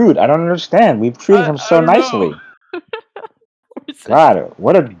so rude? I don't understand. We've treated him so I don't nicely. know. God,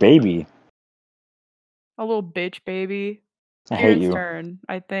 what a baby. A little bitch baby. I hate Kieran's you. turn,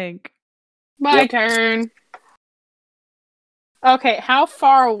 I think. My Yep. turn. Okay, how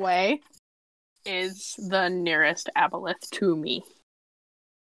far away is the nearest aboleth to me?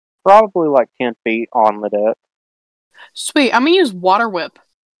 Probably like 10 feet on the deck. Sweet, I'm gonna use Water Whip.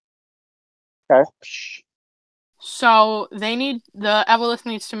 Okay. So the aboleth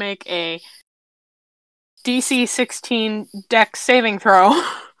needs to make a DC 16 dex saving throw.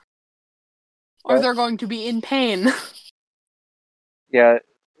 Or Okay. they're going to be in pain. Yeah,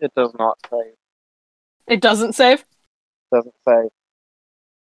 it does not save. It doesn't save? Doesn't save.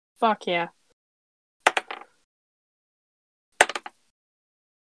 Fuck yeah.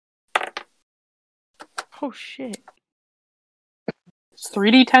 Oh shit. It's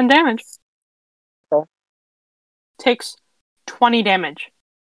 3d10 damage. Okay. Takes 20 damage.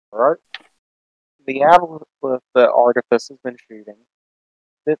 Alright. The aboleth that Artifice has been shooting.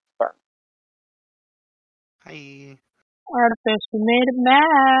 Its turn. Hi. Artifice, you made it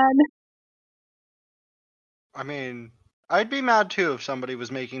mad. I mean, I'd be mad too if somebody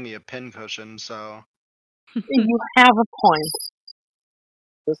was making me a pincushion, so. You have a point.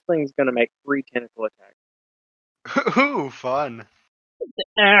 This thing's gonna make 3 tentacle attacks. Ooh, fun.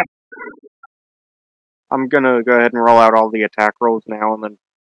 Eh. I'm gonna go ahead and roll out all the attack rolls now and then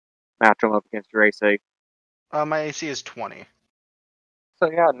match them up against your AC. My AC is 20.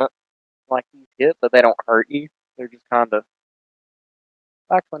 So yeah, like you hit, but they don't hurt you. They're just kind of.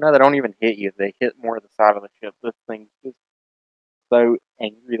 Actually, no, they don't even hit you. They hit more of the side of the ship. This thing is so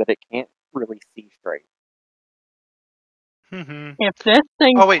angry that it can't really see straight. Mm-hmm. If this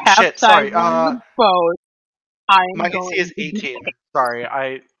thing Oh wait, shit, sorry. capsizes the boat, I'm My going AC is to 18. Sorry,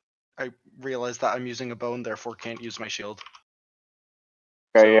 I realized that I'm using a bone, therefore can't use my shield.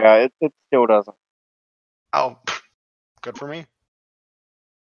 Okay, So- yeah, it still doesn't. Oh, good for me.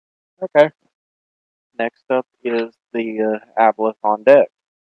 Okay. Next up is the aboleth on deck.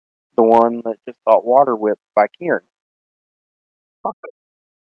 The one that just got water whipped by Kieran. Fuck.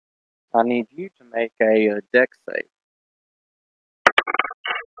 I need you to make a deck save.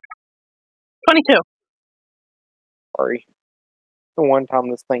 22. Sorry. The one time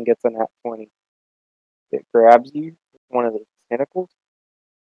this thing gets an at 20, it grabs you with one of its tentacles,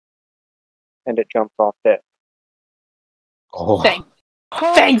 and it jumps off deck. Oh,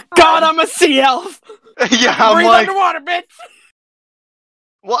 Thank God I'm a sea elf! Yeah, I'm Breathe like. underwater, bitch!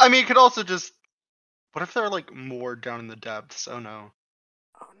 Well, I mean, it could also just. What if they're like more down in the depths? Oh no.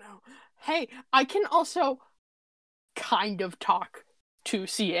 Oh no. Hey, I can also kind of talk to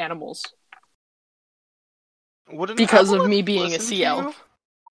sea animals. Would an Because of aboleth me being a listen sea to elf.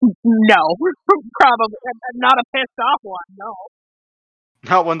 No. Probably. Not a pissed off one, no. you?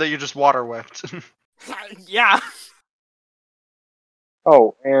 Not one that you just water whipped. Yeah.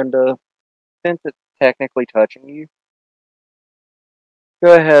 Oh, and since it's technically touching you,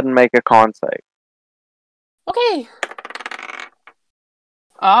 go ahead and make a con save. Okay.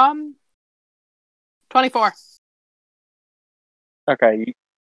 24. Okay, you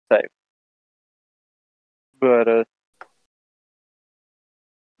save. But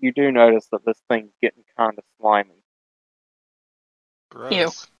you do notice that this thing's getting kind of slimy.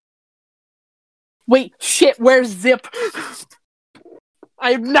 Gross. Wait, shit, where's Zip?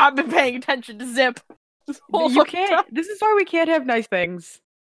 I have not been paying attention to Zip. This whole You fucking time. can't. This is why we can't have nice things.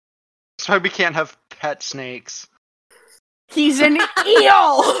 That's why we can't have pet snakes. He's an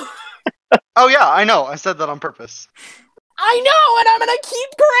eel! Oh yeah, I know. I said that on purpose. I know, and I'm gonna keep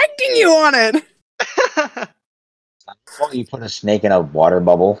correcting you on it! well, you put a snake in a water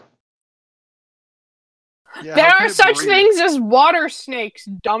bubble. Yeah, There how can are it such breathe? things as water snakes,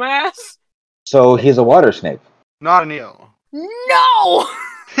 dumbass! So he's a water snake. Not an eel. No!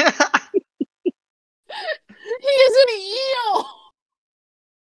 He is an eel!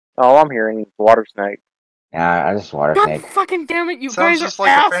 All I'm hearing is water snake. Yeah, I just water God snake. fucking damn it, you Sounds guys just are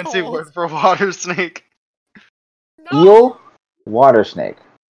like assholes! a fancy word for water snake. No! Eel, water snake.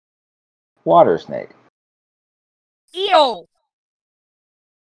 Water snake. Eel!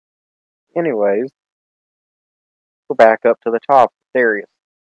 Anyways, we're back up to the top. Darius.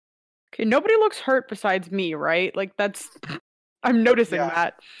 Okay, nobody looks hurt besides me, right? Like that's. I'm noticing Yeah.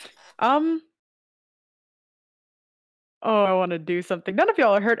 that. Oh, I want to do something. None of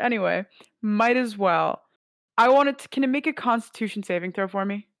y'all are hurt anyway. Might as well. I wanted to. Can it make a Constitution saving throw for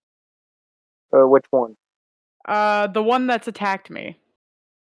me? Which one? The one that's attacked me.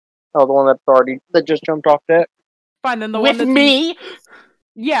 Oh, the one that just jumped off deck? Fine, then the With one that's me?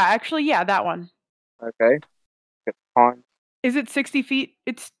 Yeah, actually, yeah, that one. Okay. It's fine. Is it 60 feet?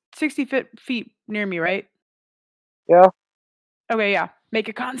 It's 60 feet near me, right? Yeah. Okay, yeah. Make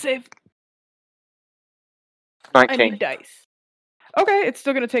a con save. I 19. need dice. Okay, it's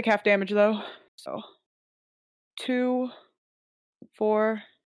still gonna take half damage though. So 2, 4,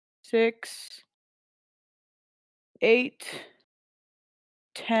 6, 8,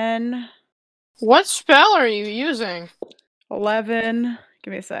 10, What spell are you using? 11.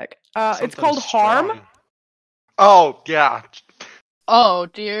 Give me a sec. It's Something called Harm. strong. Oh yeah, Oh,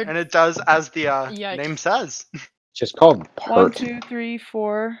 dude. and it does as the Yikes. name says. It's just called 1, hurt. 2, 3,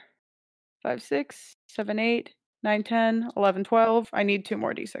 4, 5, 6, 7, 8, 9, 10, 11, 12. I need 2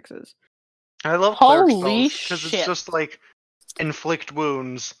 more d6s. I love cleric Holy spells because it's shit. just like inflict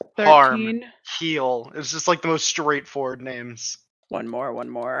wounds, 13. harm, heal. It's just like the most straightforward names. One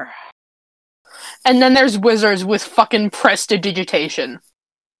more. And then there's wizards with fucking prestidigitation.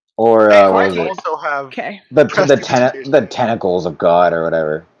 Or They what might was it? also have Okay. The tentacles of God or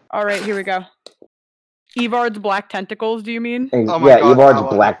whatever. All right, here we go. Evard's black tentacles, do you mean? Oh my Yeah, God, Evard's that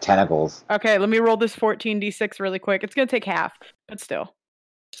one. black tentacles. Okay, let me roll this 14d6 really quick. It's going to take half, but still.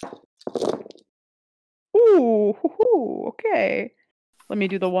 Ooh, okay. Let me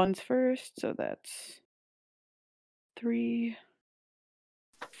do the ones first. So that's 3,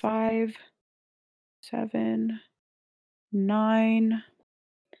 5, 7, 9,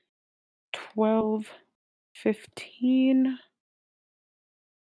 12, 15,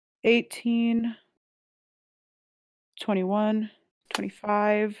 18, 21,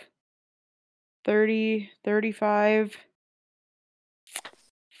 25, 30, 35,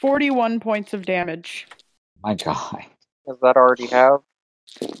 41 points of damage. My God. Does that already have?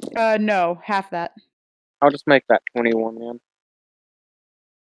 No, half that. I'll just make that 21 then.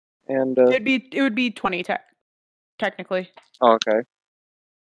 And It would be 20 technically. okay.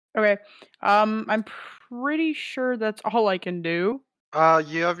 Okay. I'm pretty sure that's all I can do.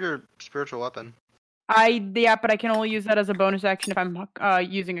 You have your spiritual weapon. Yeah, but I can only use that as a bonus action if I'm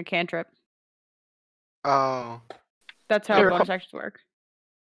using a cantrip. Oh. That's how bonus actions work.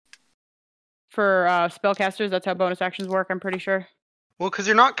 For spellcasters, that's how bonus actions work, I'm pretty sure. Well, because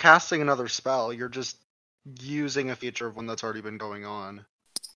you're not casting another spell, you're just using a feature of one that's already been going on.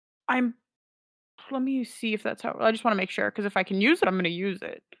 Let me see if that's how. I just want to make sure, because if I can use it, I'm going to use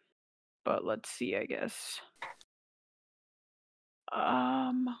it. But let's see, I guess.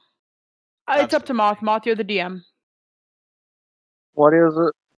 It's up to Moth. Moth, you're the DM. What is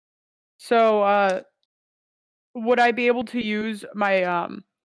it? So, would I be able to use my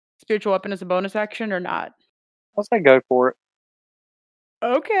spiritual weapon as a bonus action or not? I'll say go for it.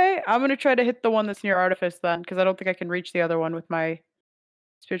 Okay, I'm gonna try to hit the one that's near Artifice then, because I don't think I can reach the other one with my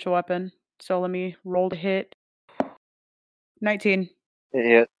spiritual weapon. So let me roll to hit. 19. It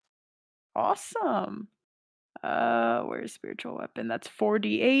hit. Awesome. Where's spiritual weapon? That's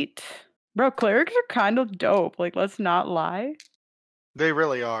 4d8. Bro, clerics are kind of dope. Like, let's not lie. They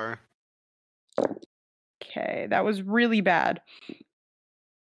really are. Okay, that was really bad.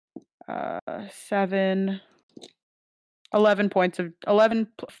 7,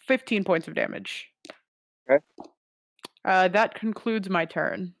 15 points of damage. Okay. That concludes my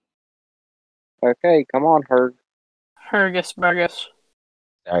turn. Okay, come on, Herg. Hergus Burgus.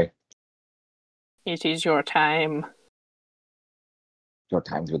 Sorry. It is your time. What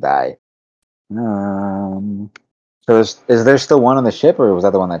times would I? So is there still one on the ship, or was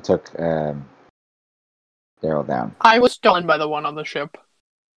that the one that took Daryl down? I was stolen by the one on the ship.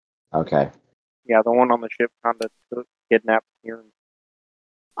 Okay. Yeah, the one on the ship kind of kidnapped here.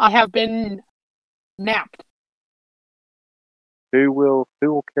 I have been napped. Who will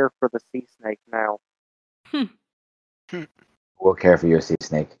care for the sea snake now? Who will care for your sea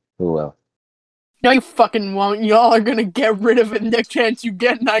snake? Who will? No, you fucking won't. Y'all are gonna get rid of it next chance you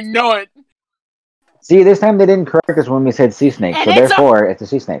get, and I know it. See, this time they didn't correct us when we said sea snake, And so therefore it's a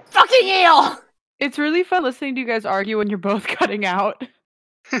sea snake. Fucking eel! It's really fun listening to you guys argue when you're both cutting out.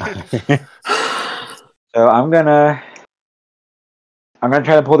 So I'm gonna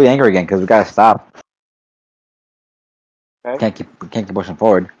try to pull the anchor again because we gotta stop. Okay. Can't keep pushing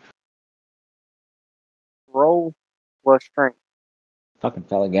forward. Roll plus strength. Fucking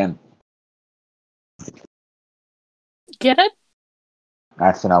fell again. Get it?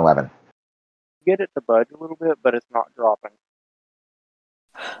 That's an 11. Get it to budge a little bit, but it's not dropping.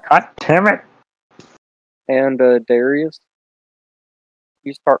 God damn it! And Darius,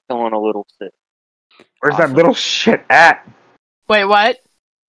 you start feeling a little sick. Where's Awesome. that little shit at? Wait, what?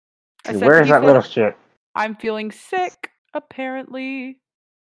 I said Where to is be that fair, little shit? I'm feeling sick, apparently.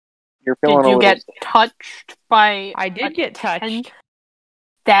 You're feeling Did a you little get sick. touched by... I did get touched.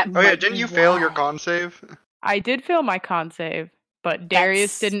 That Oh yeah, might didn't be you fail your why. con save? I did fail my con save, but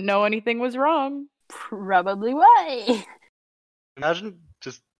Darius That's- didn't know anything was wrong. Probably why. Imagine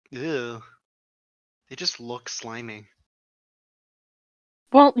just ew. They just look slimy.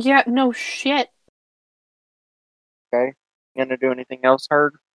 Well, yeah, no shit. Okay. You gonna do anything else,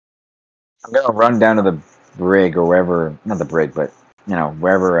 Herg? I'm gonna run down to the brig or wherever, not the brig, but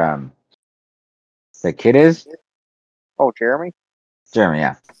wherever the kid is. Oh, Jeremy? Jeremy,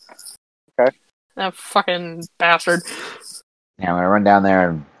 yeah. That fucking bastard. Yeah, I'm gonna run down there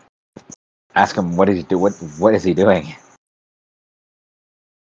and ask him what did he do. What is he doing?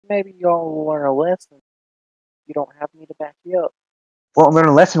 Maybe y'all will learn a lesson. You don't have me to back you up. Well, learn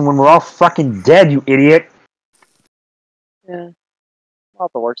a lesson when we're all fucking dead, you idiot. Yeah.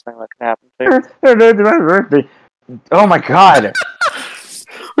 Not the worst thing that can happen to you. Oh my god.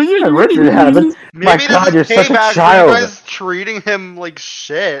 Richard happens. My Maybe God, you're this is such a payback for you child. guys treating him like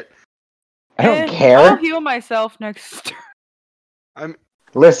shit. I don't I'll care. heal myself next turn. I'm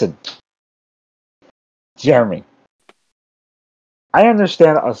Listen, Jeremy. I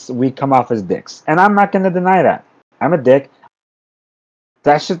understand we come off as dicks, and I'm not going to deny that. I'm a dick.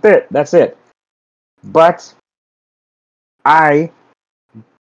 That's just it. That's it. But I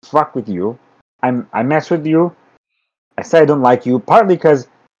fuck with you. I mess with you. I say I don't like you, partly because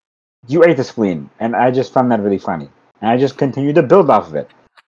you ate the spleen, and I just found that really funny. And I just continue to build off of it.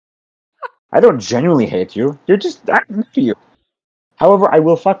 I don't genuinely hate you. You're just I'm into you. However, I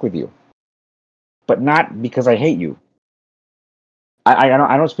will fuck with you, but not because I hate you. I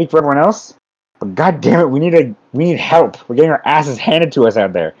don't speak for everyone else, but god damn it, we need help. We're getting our asses handed to us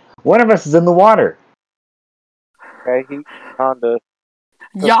out there. One of us is in the water. Okay, he kinda.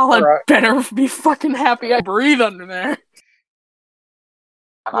 Y'all had Alright. better be fucking happy I breathe under there.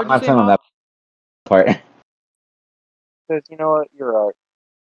 I'm What'd you not say, telling Mom? that part. Says, you know what, you're right.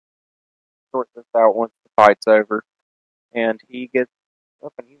 Sort this out once the fight's over. And he gets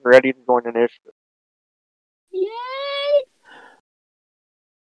up and he's ready to join initiative. Yay!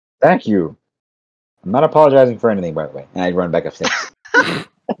 Thank you. I'm not apologizing for anything, by the way. And I run back upstairs.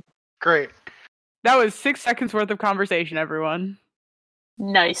 great. That was 6 seconds worth of conversation, everyone.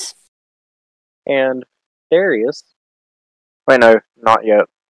 Nice. And Darius. Wait, no, not yet.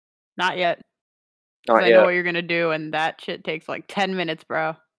 Not yet. 'Cause Not I know yet. what you're gonna do, and that shit takes like 10 minutes,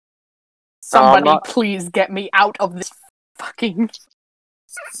 bro. Somebody not- please get me out of this fucking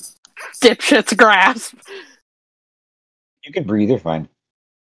dipshit's grasp. You can breathe, you're fine.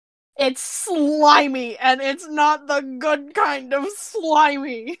 It's slimy, and it's not the good kind of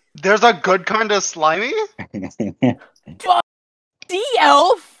slimy. There's a good kind of slimy? Sea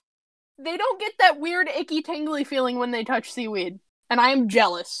elf! They don't get that weird, icky, tingly feeling when they touch seaweed. And I am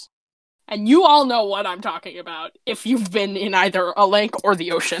jealous. And you all know what I'm talking about, if you've been in either a lake or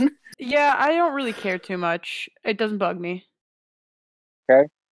the ocean. Yeah, I don't really care too much. It doesn't bug me.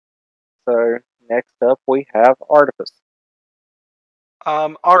 So, next up we have Artifice.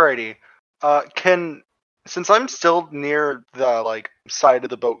 Alrighty. Since I'm still near the like side of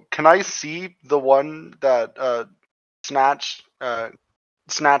the boat, can I see the one that snatched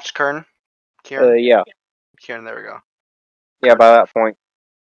Kern? Yeah. Kieran, there we go. Yeah, by that point,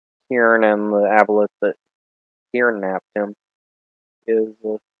 Kieran and the aboleth that Kieran napped him is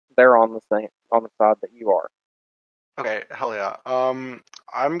they're on the side that you are. Okay, hell yeah.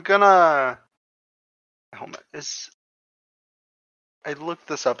 I'm gonna helmet is. I looked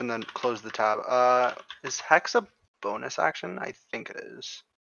this up and then closed the tab. Is Hex a bonus action? I think it is.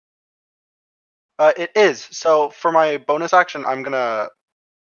 It is. So for my bonus action, I'm gonna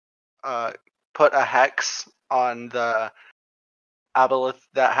put a hex on the aboleth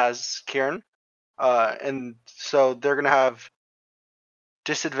that has Kieran. And so they're gonna have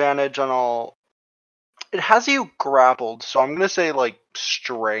disadvantage on all. It has you grappled, so I'm gonna say like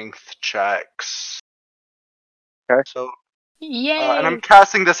strength checks. Okay. So, Yay! and I'm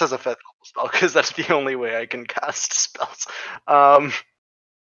casting this as a 5th level spell because that's the only way I can cast spells.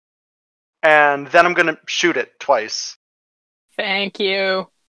 And then I'm gonna shoot it twice. Thank you.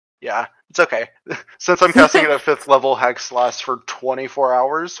 Yeah, it's okay. Since I'm casting it at 5th level, Hex lasts for 24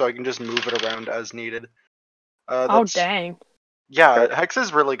 hours, so I can just move it around as needed. Oh, dang. Yeah, Okay. Hex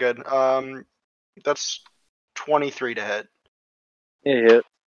is really good. That's 23 to hit. It hit.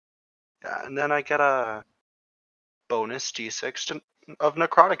 Yeah, and then I get a bonus d6 of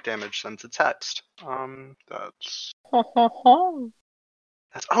necrotic damage since it's hexed. That's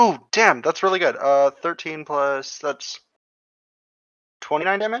oh damn, that's really good. 13 plus that's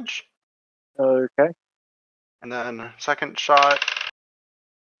 29 damage. Okay. And then second shot,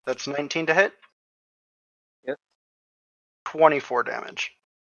 that's 19 to hit. Yep. 24 damage.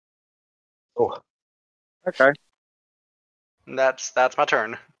 Oh, Okay. And that's my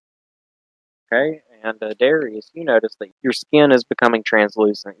turn. Okay. And Darius, you notice that your skin is becoming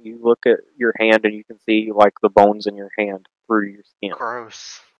translucent. You look at your hand and you can see like the bones in your hand through your skin.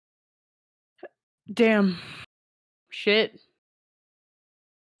 Gross. Damn. Shit.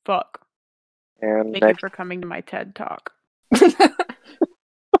 Fuck. And Thank you for coming to my TED Talk.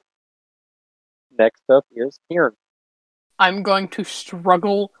 next up is Kieran. I'm going to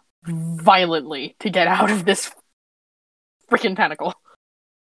struggle violently to get out of this freaking tentacle.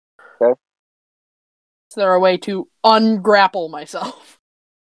 Okay. Is there a way to ungrapple myself?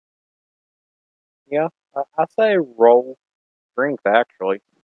 Yeah, I say roll strength actually.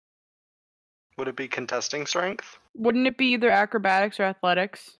 Would it be contesting strength? Wouldn't it be either acrobatics or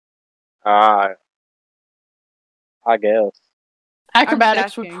athletics? I guess.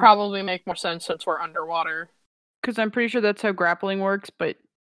 Acrobatics would asking. probably make more sense since we're underwater. Because I'm pretty sure that's how grappling works, but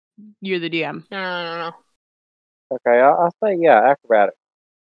you're the DM. No. Okay, I'll say yeah, acrobatics.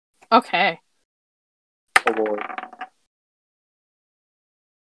 Okay. Oh Lord.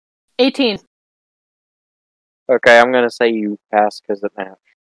 18. Okay, I'm gonna say you pass because it matched.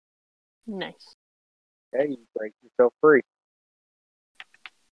 Nice. Okay, you break yourself free.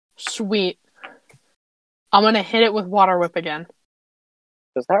 Sweet. I'm gonna hit it with Water Whip again.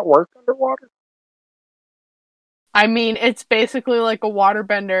 Does that work underwater? I mean, it's basically like a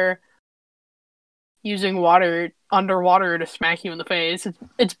waterbender using water underwater to smack you in the face.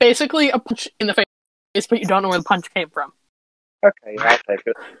 It's basically a punch in the face, but you don't know where the punch came from. Okay, I'll take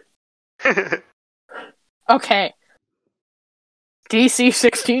it. Okay. DC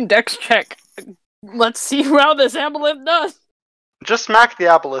 16 Dex check. Let's see how this aboleth does. Just smack the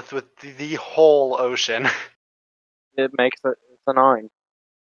aboleth with the whole ocean. It makes it. It's a 9. Does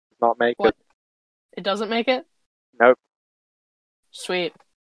not make What? it. It doesn't make it? Nope. Sweet.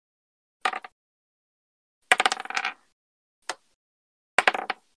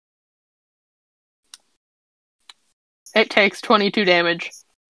 It takes 22 damage.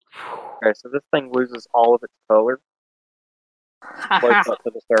 Okay, so this thing loses all of its color. Floats up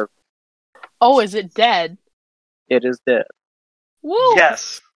to the surface. Oh, is it dead? It is dead. Woo!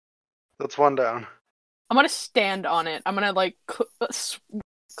 Yes. That's one down. I'm gonna stand on it. I'm gonna, like,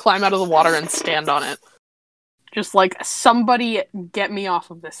 climb out of the water and stand on it. Just, like, somebody get me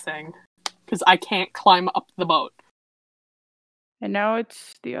off of this thing. Because I can't climb up the boat. And now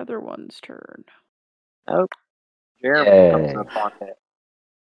it's the other one's turn. Nope. Jeremy Yay. comes up on it.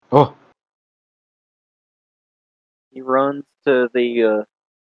 Oh, He runs to the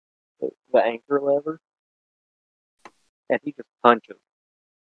anchor lever, and he just punches.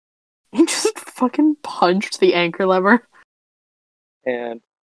 He just fucking punched the anchor lever. And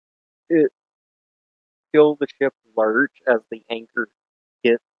it feels the ship lurch as the anchor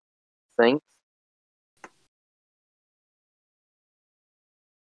sinks.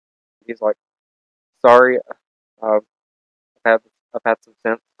 He's like, "Sorry, I've had some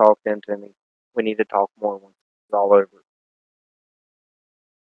sense talked into me. We need to talk more once it's all over."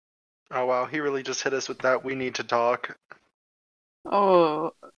 Oh wow, he really just hit us with that. We need to talk.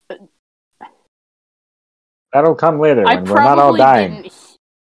 Oh. that'll come later I when we're not all probably dying. didn't.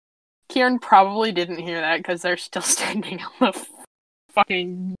 Kieran probably didn't hear that because they're still standing on the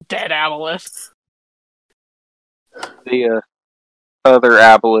fucking dead aboleth. The other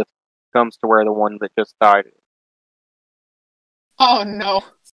aboleth comes to where the one that just died is. Oh no.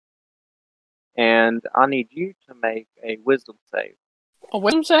 And I need you to make a wisdom save. A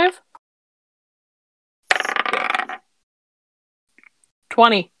wisdom save?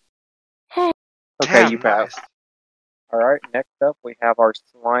 20. Okay, Damn, you pass. nice. Alright, next up we have our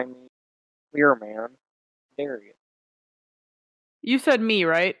slimy clear man, Darius. You said me,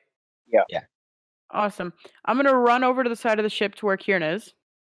 right? Yeah. Yeah. Awesome. I'm gonna run over to the side of the ship to where Kieran is.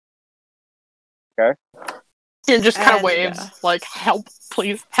 Kieran just kind of And, waves, like, help,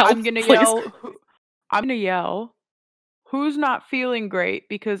 please, help, I'm gonna please. yell, who's not feeling great,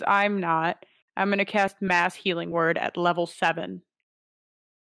 because I'm not. I'm gonna cast Mass Healing Word at level 7.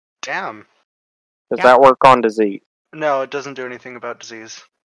 Damn. Does Yeah. that work on disease? No, it doesn't do anything about disease.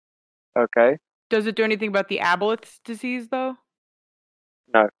 Okay. Does it do anything about the aboleth's disease, though?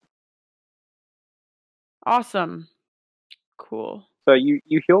 No. Awesome. Cool. So you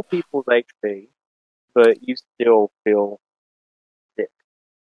heal people's HP, but you still feel sick.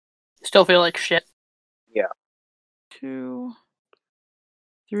 Still feel like shit. 2,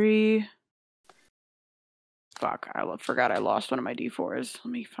 3. Fuck, I forgot I lost one of my D4s.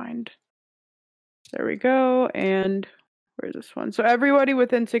 Let me find. There we go. And where's this one? So everybody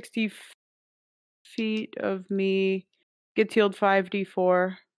within 60 feet of me gets healed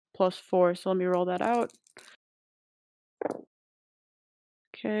 5d4 plus 4. So let me roll that out.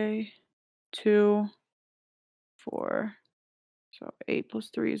 Okay. 2, 4. So 8 plus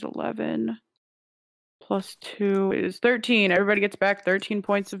 3 is 11. Plus 2 is 13. Everybody gets back 13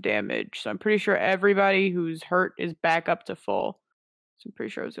 points of damage. So I'm pretty sure everybody who's hurt is back up to full. So I'm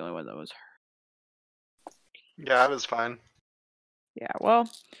pretty sure I was the only one that was hurt. Yeah, it was fine. Yeah, well,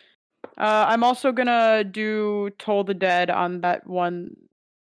 I'm also gonna do Toll the Dead on that one.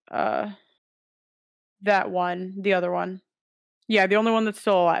 The other one. Yeah, the only one that's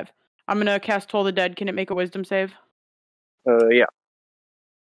still alive. I'm gonna cast Toll the Dead. Can it make a wisdom save? Yeah.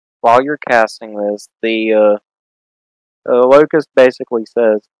 While you're casting this, the locust basically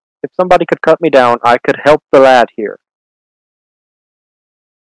says, "If somebody could cut me down, I could help the lad here."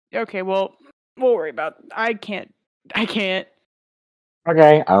 Okay, well, we'll worry about. I can't.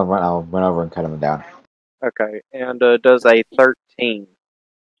 Okay, I'll run over and cut him down. Okay, and does a 13.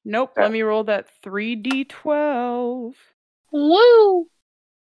 Nope. Okay. Let me roll that 3d12. Woo!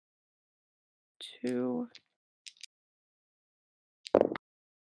 2.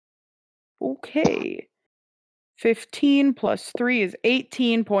 Okay. 15 plus 3 is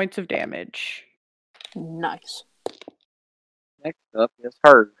 18 points of damage. Nice. Next up is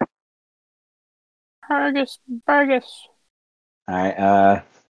her. Burgess. Alright, I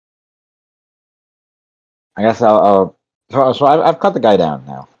guess I'll so I've cut the guy down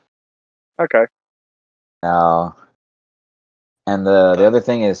now. Okay. Now, and the other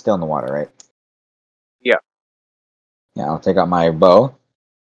thing is still in the water, right? Yeah. Yeah, I'll take out my bow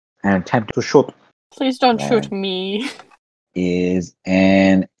and attempt to shoot. Please don't Right. shoot me. Is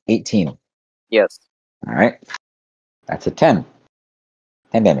an 18. Yes. All right, that's a 10.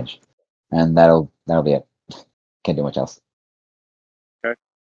 10 damage, and that'll be it. Can't do much else.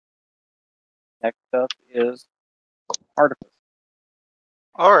 Next up is Artifice.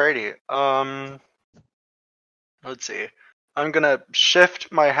 Alrighty. Let's see. I'm gonna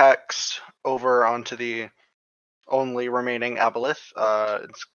shift my hex over onto the only remaining aboleth.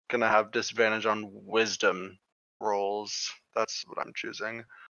 It's gonna have disadvantage on wisdom rolls. That's what I'm choosing.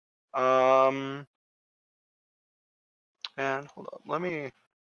 And hold up, let me.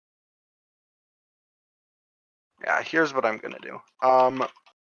 Yeah, here's what I'm gonna do. I'm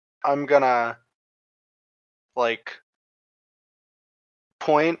gonna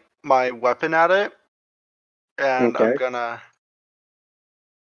point my weapon at it, and Okay. I'm gonna.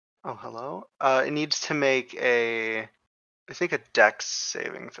 Oh, hello. It needs to make I think a dex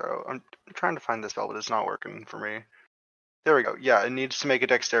saving throw. I'm trying to find this spell, but it's not working for me. There we go. Yeah, it needs to make a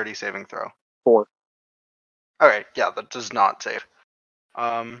dexterity saving throw. 4. Alright, yeah, that does not save.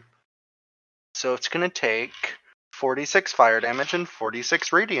 So it's gonna take 46 fire damage and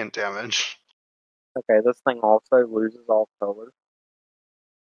 46 radiant damage. Okay, this thing also loses all color.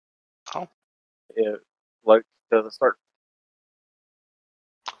 Oh. It floats to the surface.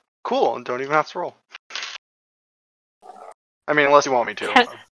 Cool, don't even have to roll. I mean, unless you want me to.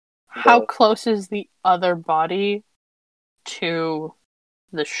 How close is the other body to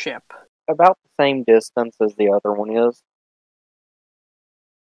the ship? About the same distance as the other one is.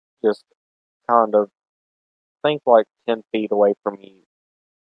 Just kind of think like 10 feet away from you.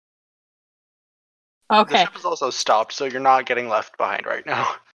 The Okay. ship is also stopped, so you're not getting left behind right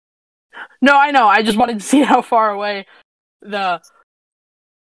now. No, I know. I just wanted to see how far away I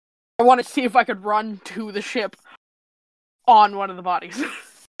wanted to see if I could run to the ship on one of the bodies.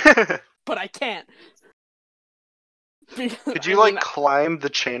 But I can't. Could you, climb the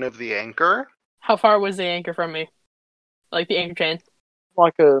chain of the anchor? How far was the anchor from me? Like the anchor chain?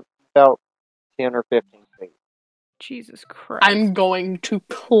 Like about 10 or 15 feet. Jesus Christ. I'm going to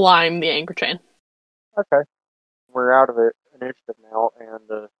climb the anchor chain. Okay. We're out of it. Initiative now,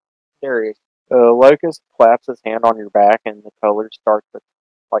 and Darius. Locust claps his hand on your back, and the colors start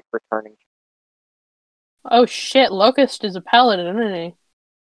returning. Oh shit, Locust is a paladin, isn't he?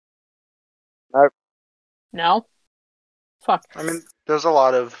 Nope. No? Fuck. I mean, there's a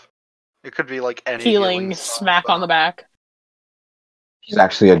lot of. It could be any Healing, stuff, smack on the back. He's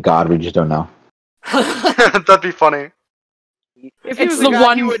actually a god. We just don't know. That'd be funny. If he It's was the a god,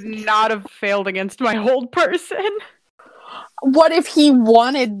 one- he would not have failed against my hold person. What if he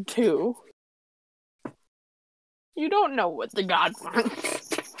wanted to? You don't know what the god wants.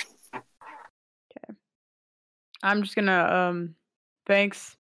 I'm just gonna,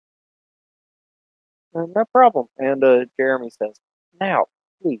 thanks. No problem. And Jeremy says, "Now,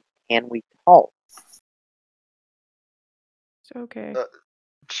 please, can we talk?" It's okay.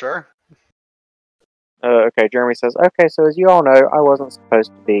 Sure. Okay, Jeremy says, "Okay, so as you all know, I wasn't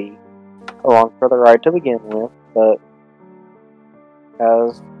supposed to be along for the ride to begin with, but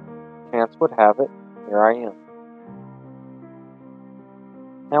as chance would have it, here I am.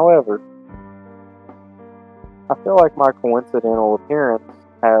 However, I feel like my coincidental appearance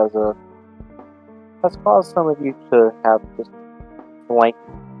has caused some of you to have just blank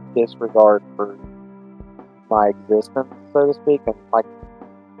disregard for my existence, so to speak, and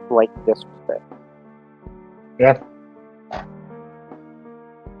blank disrespect. Yeah.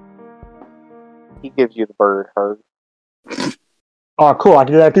 He gives you the bird hug. Oh, cool. I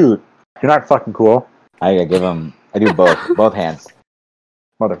can do that too. You're not fucking cool. I give him. I do both hands.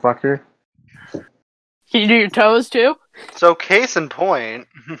 Motherfucker. Can you do your toes too? So, case in point.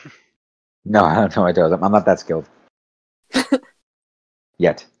 No, I don't know my toes. I'm not that skilled.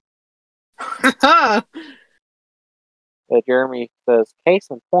 Yet. Jeremy says, "Case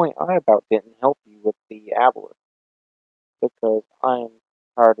in point, I about didn't help you with the aboleth." because I am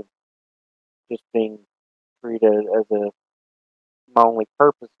tired of just being treated as if my only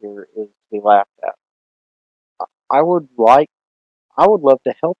purpose here is to be laughed at. I would love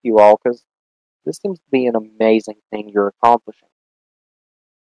to help you all because this seems to be an amazing thing you're accomplishing.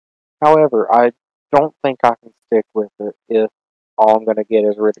 However, I don't think I can stick with it if all I'm going to get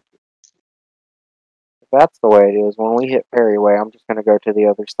is ridicule. If that's the way it is, when we hit Perryway, I'm just going to go to the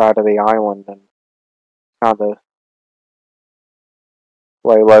other side of the island and kind of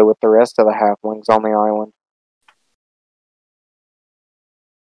lay low with the rest of the halflings on the island.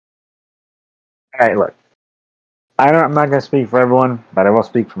 Alright, look. I'm not going to speak for everyone, but I will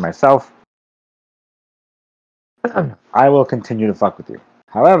speak for myself. I will continue to fuck with you.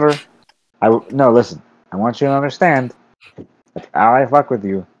 However, no, listen. I want you to understand that how I fuck with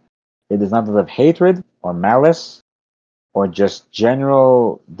you, it is not out of hatred or malice or just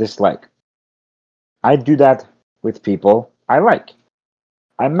general dislike. I do that with people I like.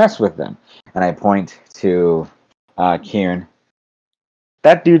 I mess with them. And I point to Kieran.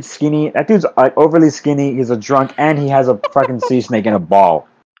 That dude's skinny. That dude's overly skinny. He's a drunk, and he has a fucking sea snake in a ball.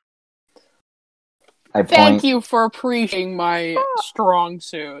 Thank you for appreciating my strong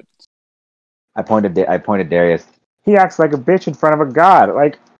suit. I pointed Darius. He acts like a bitch in front of a god.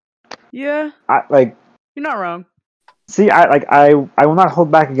 Like, Yeah, you're not wrong. See, I will not hold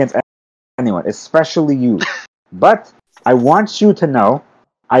back against anyone, especially you. But I want you to know,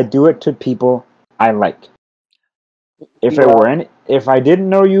 I do it to people I like. If I didn't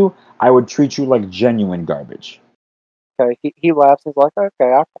know you, I would treat you like genuine garbage. Okay, he laughs. He's like,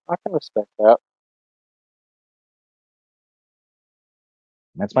 okay, I can respect that.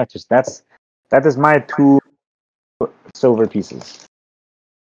 That is my 2 silver pieces.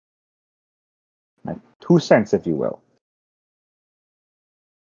 My 2 cents, if you will.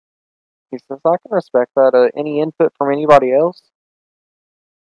 He says, I can respect that. Any input from anybody else?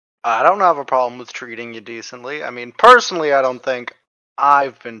 I don't have a problem with treating you decently. I mean, personally, I don't think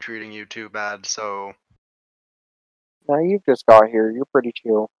I've been treating you too bad, so... No, you've just got here. You're pretty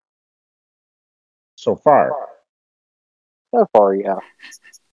chill. So far. So far, yeah.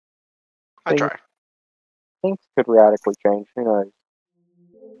 I try. Things could radically change. Who knows?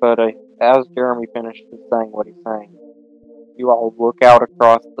 But as Jeremy finishes saying what he's saying, you all look out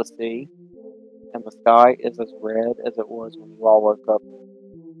across the sea, and the sky is as red as it was when you all woke up.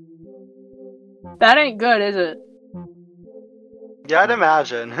 That ain't good, is it? Yeah, I'd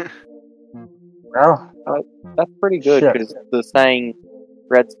imagine. Well, that's pretty good, because the saying,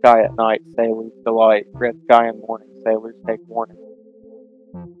 red sky at night, sailors delight. Red sky in the morning, sailors take warning.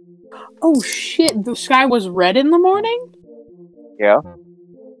 Oh shit, the sky was red in the morning? Yeah.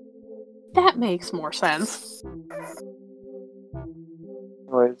 That makes more sense.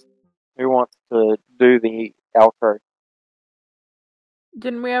 Anyways, who wants to do the outro?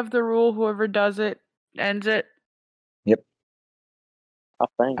 Didn't we have the rule, whoever does it, ends it? Yep. I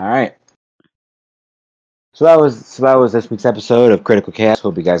think. Alright. So that was this week's episode of Critical Chaos.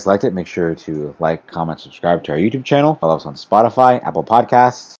 Hope you guys liked it. Make sure to like, comment, subscribe to our YouTube channel. Follow us on Spotify, Apple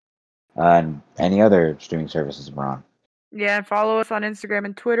Podcasts, and any other streaming services we're on. Yeah, and follow us on Instagram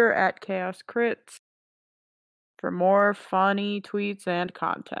and Twitter at Chaos Crits for more funny tweets and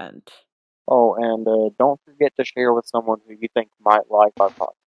content. Oh, and don't forget to share with someone who you think might like our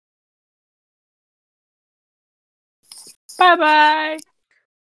podcast. Bye-bye!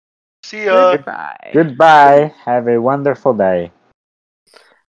 See ya! Goodbye. Have a wonderful day.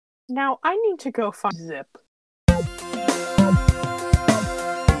 Now, I need to go find Zip.